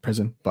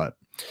prison? But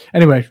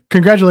anyway,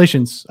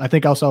 congratulations. I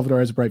think El Salvador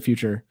has a bright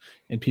future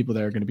and people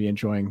there are going to be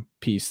enjoying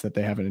peace that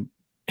they haven't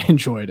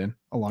enjoyed in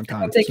a long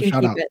time. Hope they can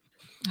keep it.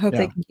 Hope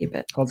they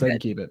can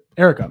keep it.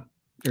 Erica,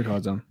 your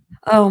Twilight Zone.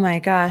 Oh my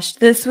gosh.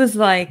 This was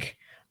like,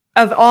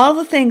 of all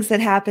the things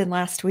that happened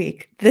last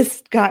week,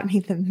 this got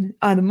me the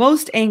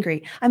most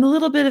angry. I'm a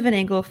little bit of an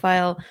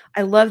Anglophile.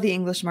 I love the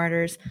English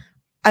martyrs.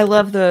 I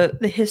love the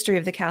history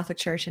of the Catholic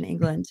Church in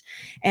England.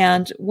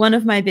 And one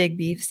of my big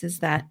beefs is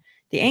that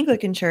the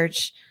Anglican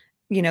Church,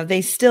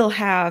 they still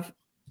have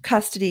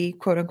custody,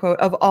 quote unquote,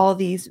 of all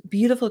these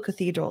beautiful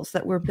cathedrals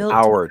that were built.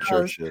 Our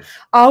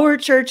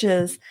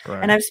churches.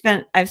 Right. And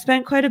I've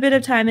spent quite a bit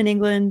of time in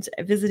England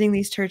visiting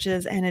these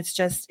churches. And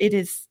it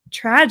is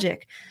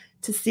tragic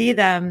to see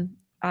them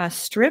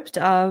stripped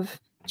of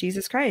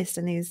Jesus Christ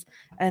and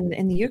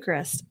in the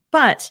Eucharist,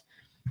 but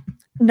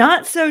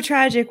not so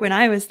tragic when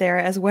I was there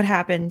as what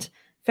happened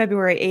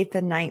February 8th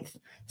and 9th.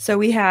 So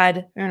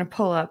we're going to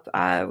pull up,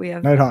 we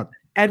have Nighthawk.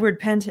 Edward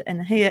Penton,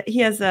 and he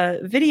has a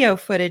video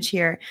footage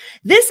here.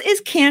 This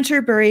is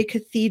Canterbury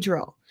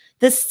Cathedral,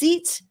 the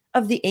seat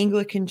of the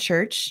Anglican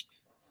Church,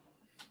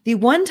 the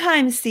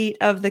one-time seat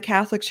of the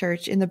Catholic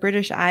Church in the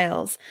British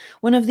Isles,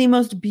 one of the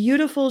most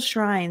beautiful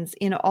shrines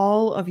in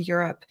all of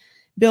Europe,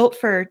 built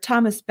for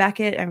Thomas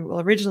Becket, and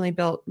originally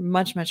built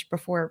much, much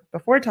before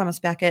Thomas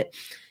Becket.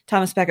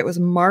 Thomas Becket was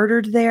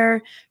martyred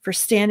there for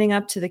standing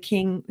up to the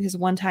king, his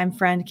one-time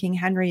friend, King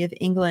Henry of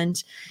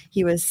England.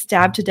 He was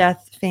stabbed to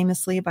death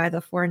famously by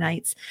the Four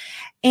Knights.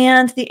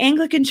 And the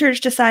Anglican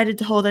Church decided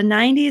to hold a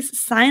 90s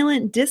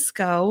silent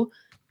disco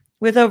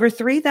with over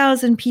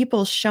 3,000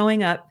 people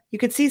showing up. You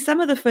could see some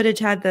of the footage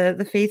had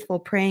the faithful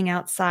praying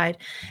outside,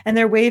 and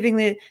they're waving,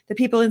 the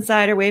people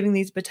inside are waving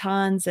these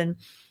batons, and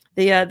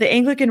the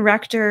Anglican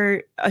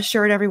rector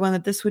assured everyone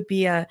that this would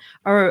be a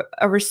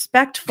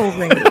respectful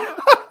rave.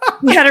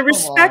 We had a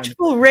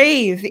respectful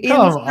rave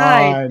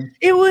inside.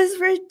 It was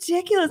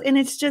ridiculous. And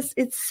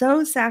it's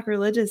so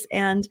sacrilegious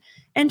and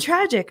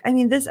tragic. I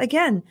mean, this,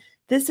 again,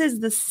 this is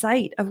the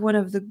site of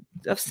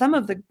some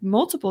of the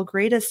multiple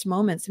greatest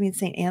moments. I mean,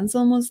 St.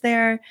 Anselm was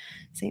there.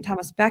 St.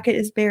 Thomas Becket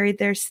is buried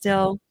there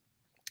still.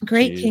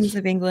 Great kings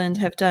of England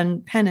have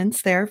done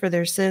penance there for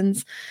their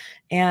sins.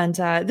 And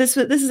this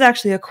is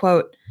actually a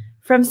quote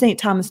from St.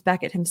 Thomas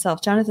Becket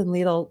himself. Jonathan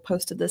Liedl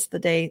posted this the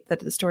day that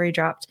the story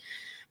dropped.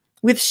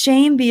 "With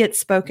shame be it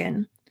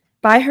spoken.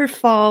 By her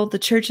fall, the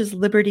church's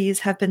liberties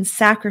have been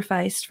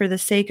sacrificed for the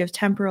sake of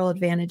temporal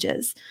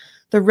advantages.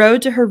 The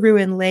road to her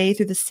ruin lay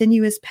through the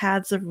sinuous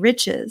paths of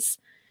riches.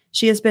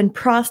 She has been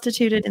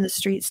prostituted in the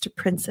streets to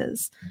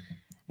princes."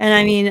 And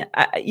I mean,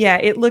 yeah,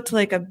 it looked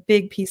like a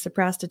big piece of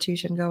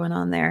prostitution going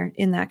on there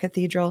in that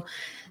cathedral.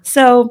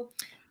 So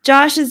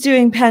Josh is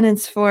doing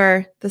penance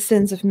for the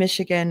sins of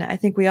Michigan. I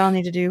think we all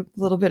need to do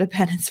a little bit of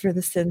penance for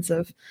the sins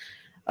of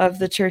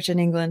the church in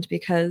England,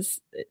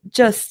 because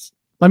just...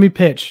 Let me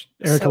pitch,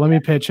 Erica. So let me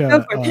pitch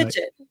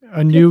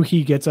a new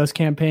He Gets Us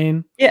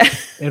campaign. Yeah.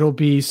 It'll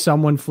be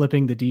someone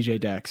flipping the DJ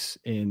decks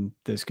in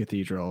this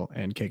cathedral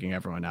and kicking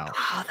everyone out.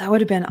 Oh, that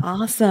would have been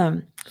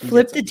awesome.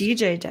 Flip the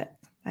DJ deck.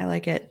 I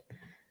like it.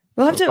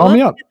 We'll have to Call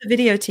me up. Get the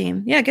video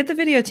team. Yeah, get the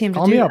video team to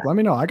Call do me that. up. Let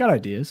me know. I got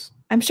ideas.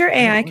 I'm sure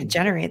AI could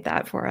generate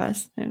that for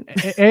us.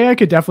 AI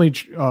could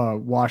definitely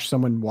wash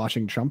someone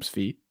washing Trump's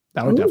feet.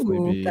 That would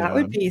definitely be that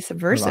would be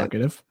subversive.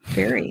 Provocative.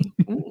 Very.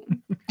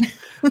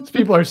 These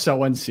people are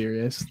so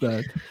unserious.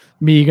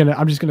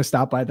 I'm just gonna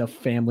stop by the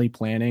family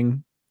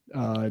planning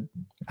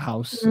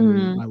house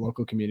in my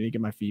local community, get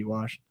my feet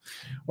washed.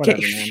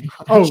 Whatever, man.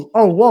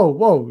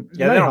 Whoa.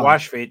 Yeah, they don't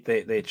wash feet,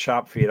 they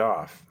chop feet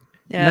off.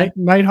 Yeah.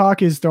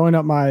 Nighthawk is throwing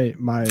up my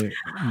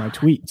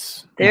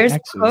tweets. There's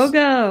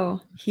Pogo.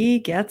 He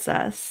gets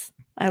us.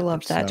 I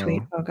love that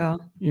tweet, Pogo.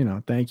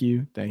 Thank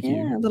you.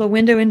 Yeah, a little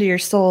window into your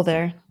soul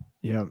there.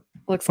 Yeah.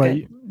 Looks but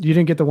good. You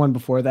didn't get the one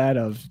before that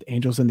of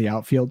Angels in the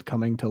Outfield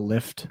coming to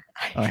lift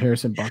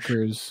Harrison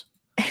Bunker's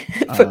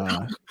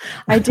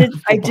I did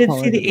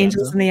see the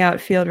Angels in the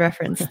Outfield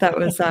reference. That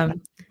was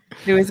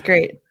it was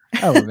great.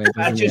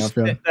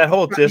 That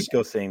whole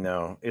disco thing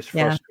though is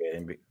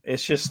frustrating. Yeah.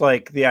 It's just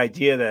like the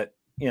idea that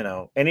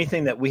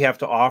anything that we have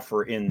to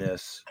offer in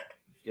this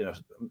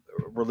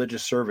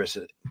religious service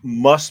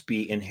must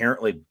be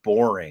inherently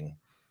boring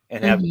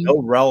and have no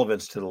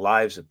relevance to the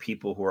lives of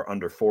people who are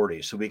under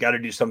 40. So we got to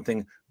do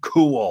something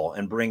cool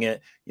and bring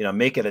it,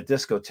 make it a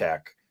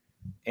discotheque.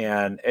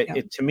 And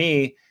it to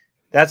me,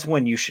 that's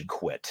when you should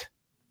quit.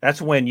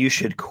 That's when you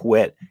should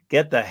quit.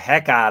 Get the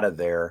heck out of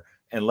there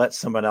and let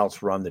someone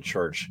else run the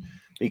church.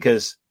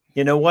 Because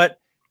you know what?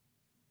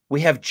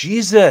 We have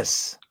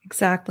Jesus.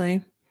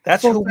 Exactly.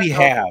 That's who we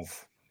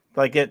have.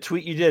 Like that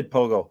tweet you did,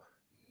 Pogo.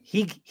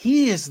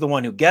 He is the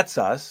one who gets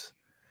us.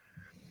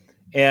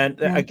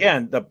 And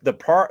again, the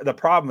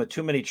problem with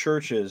too many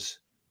churches,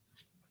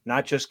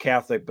 not just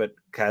Catholic, but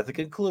Catholic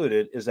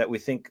included, is that we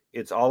think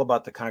it's all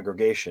about the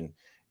congregation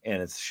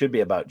and it should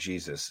be about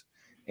Jesus.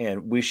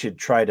 And we should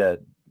try to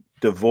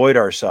devoid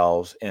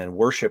ourselves and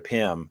worship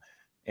him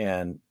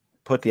and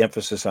put the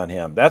emphasis on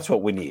him. That's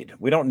what we need.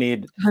 We don't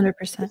need 100%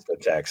 the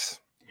text.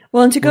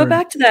 Well, and to go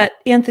back to that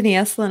Anthony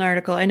Eslin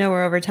article, I know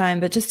we're over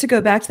time, but just to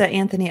go back to that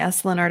Anthony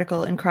Eslin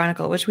article in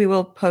Chronicle, which we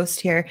will post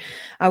here,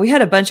 we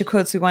had a bunch of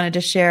quotes we wanted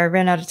to share,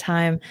 ran out of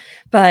time.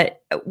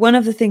 But one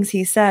of the things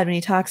he said when he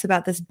talks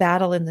about this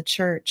battle in the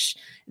church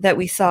that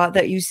we saw,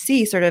 that you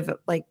see sort of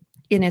like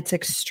in its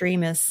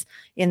extremis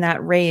in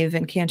that rave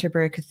in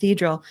Canterbury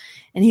Cathedral.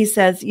 And he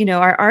says,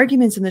 our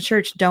arguments in the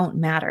church don't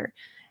matter.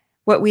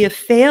 What we have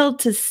failed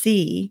to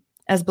see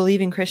as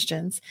believing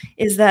Christians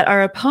is that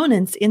our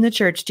opponents in the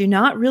church do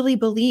not really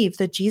believe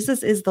that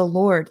Jesus is the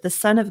Lord, the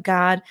Son of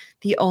God,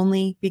 the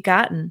only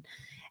begotten.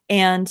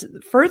 And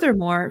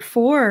furthermore,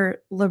 for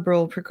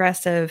liberal,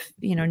 progressive,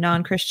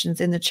 non-Christians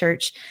in the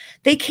church,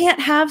 they can't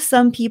have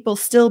some people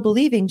still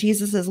believing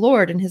Jesus is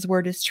Lord and his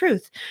word is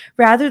truth,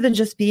 rather than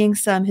just being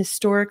some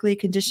historically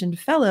conditioned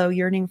fellow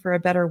yearning for a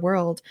better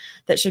world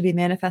that should be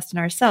manifest in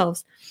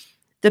ourselves.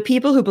 The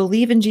people who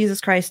believe in Jesus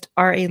Christ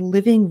are a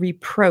living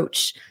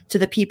reproach to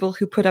the people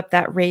who put up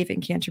that rave in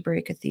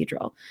Canterbury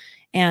Cathedral.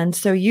 And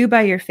so you,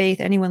 by your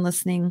faith, anyone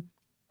listening,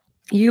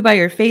 you, by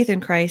your faith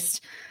in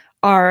Christ,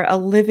 are a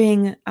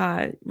living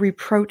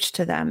reproach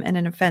to them and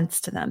an offense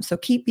to them. So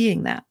keep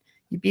being that.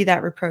 You be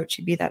that reproach.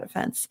 You be that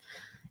offense.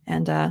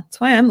 And that's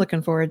why I'm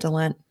looking forward to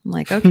Lent. I'm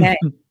like, okay,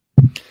 I'm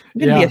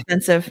going to be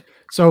offensive.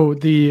 So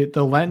the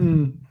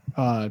Lenten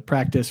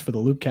practice for the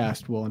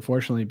Loopcast will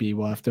unfortunately be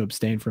we'll have to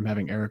abstain from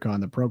having Erica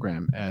on the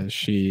program as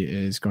she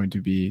is going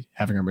to be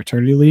having her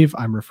maternity leave.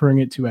 I'm referring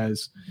it to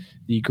as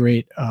the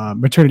great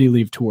maternity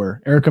leave tour,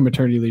 Erica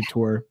maternity leave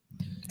tour.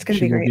 It's going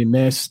to be great. You will be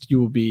missed. You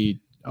will be,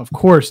 of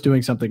course,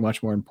 doing something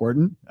much more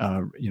important,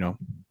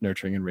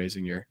 nurturing and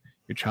raising your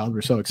child.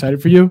 We're so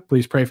excited for you.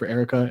 Please pray for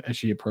Erica as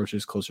she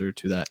approaches closer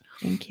to that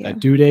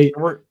due date.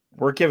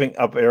 We're giving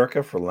up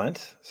Erica for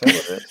Lent. Is that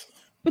what it is?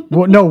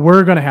 Well, no,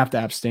 we're going to have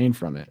to abstain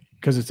from it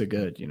because it's a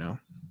good,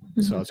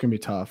 so it's going to be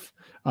tough.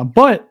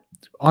 But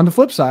on the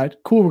flip side,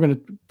 cool. We're going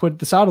to put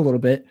this out a little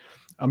bit.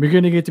 You're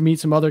going to get to meet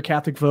some other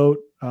Catholic Vote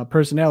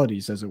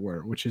personalities, as it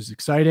were, which is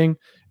exciting.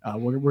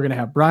 We're going to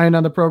have Brian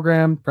on the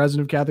program,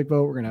 president of Catholic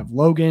Vote. We're going to have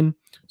Logan,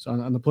 so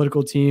on the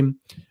political team.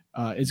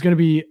 It's going to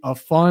be a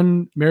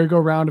fun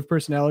merry-go-round of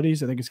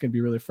personalities. I think it's going to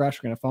be really fresh.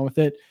 We're going to have fun with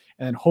it.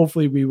 And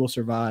hopefully we will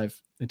survive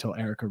until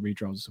Erica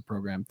rejoins the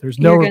program. There's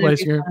no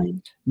replacing her.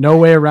 No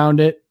way around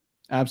it.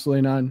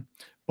 Absolutely none.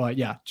 But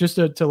yeah, just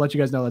to let you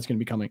guys know that's going to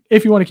be coming.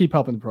 If you want to keep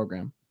helping the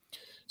program,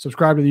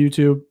 subscribe to the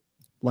YouTube,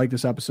 like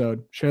this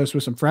episode, share this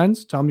with some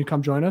friends. Tell them you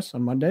come join us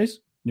on Mondays,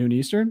 noon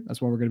Eastern.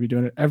 That's when we're going to be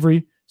doing it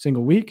every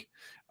single week.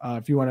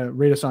 If you want to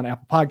rate us on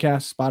Apple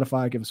Podcasts,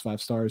 Spotify, give us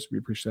 5 stars. We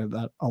appreciate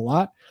that a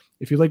lot.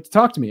 If you'd like to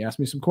talk to me, ask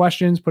me some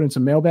questions, put in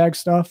some mailbag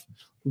stuff,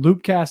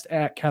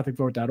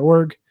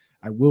 loopcast@catholicvote.org.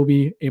 I will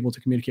be able to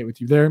communicate with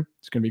you there.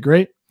 It's going to be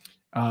great.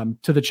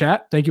 To the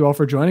chat, thank you all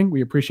for joining.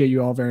 We appreciate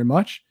you all very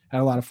much. Had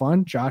a lot of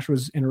fun. Josh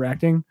was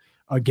interacting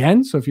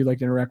again. So if you'd like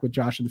to interact with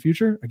Josh in the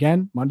future,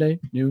 again,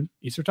 Monday, noon,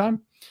 Eastern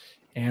time.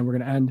 And we're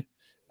going to end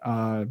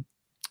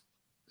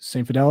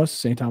St. Fidelis,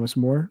 St. Thomas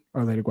More,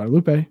 Our Lady of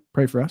Guadalupe.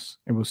 Pray for us.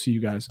 And we'll see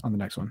you guys on the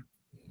next one.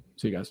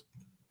 See you guys.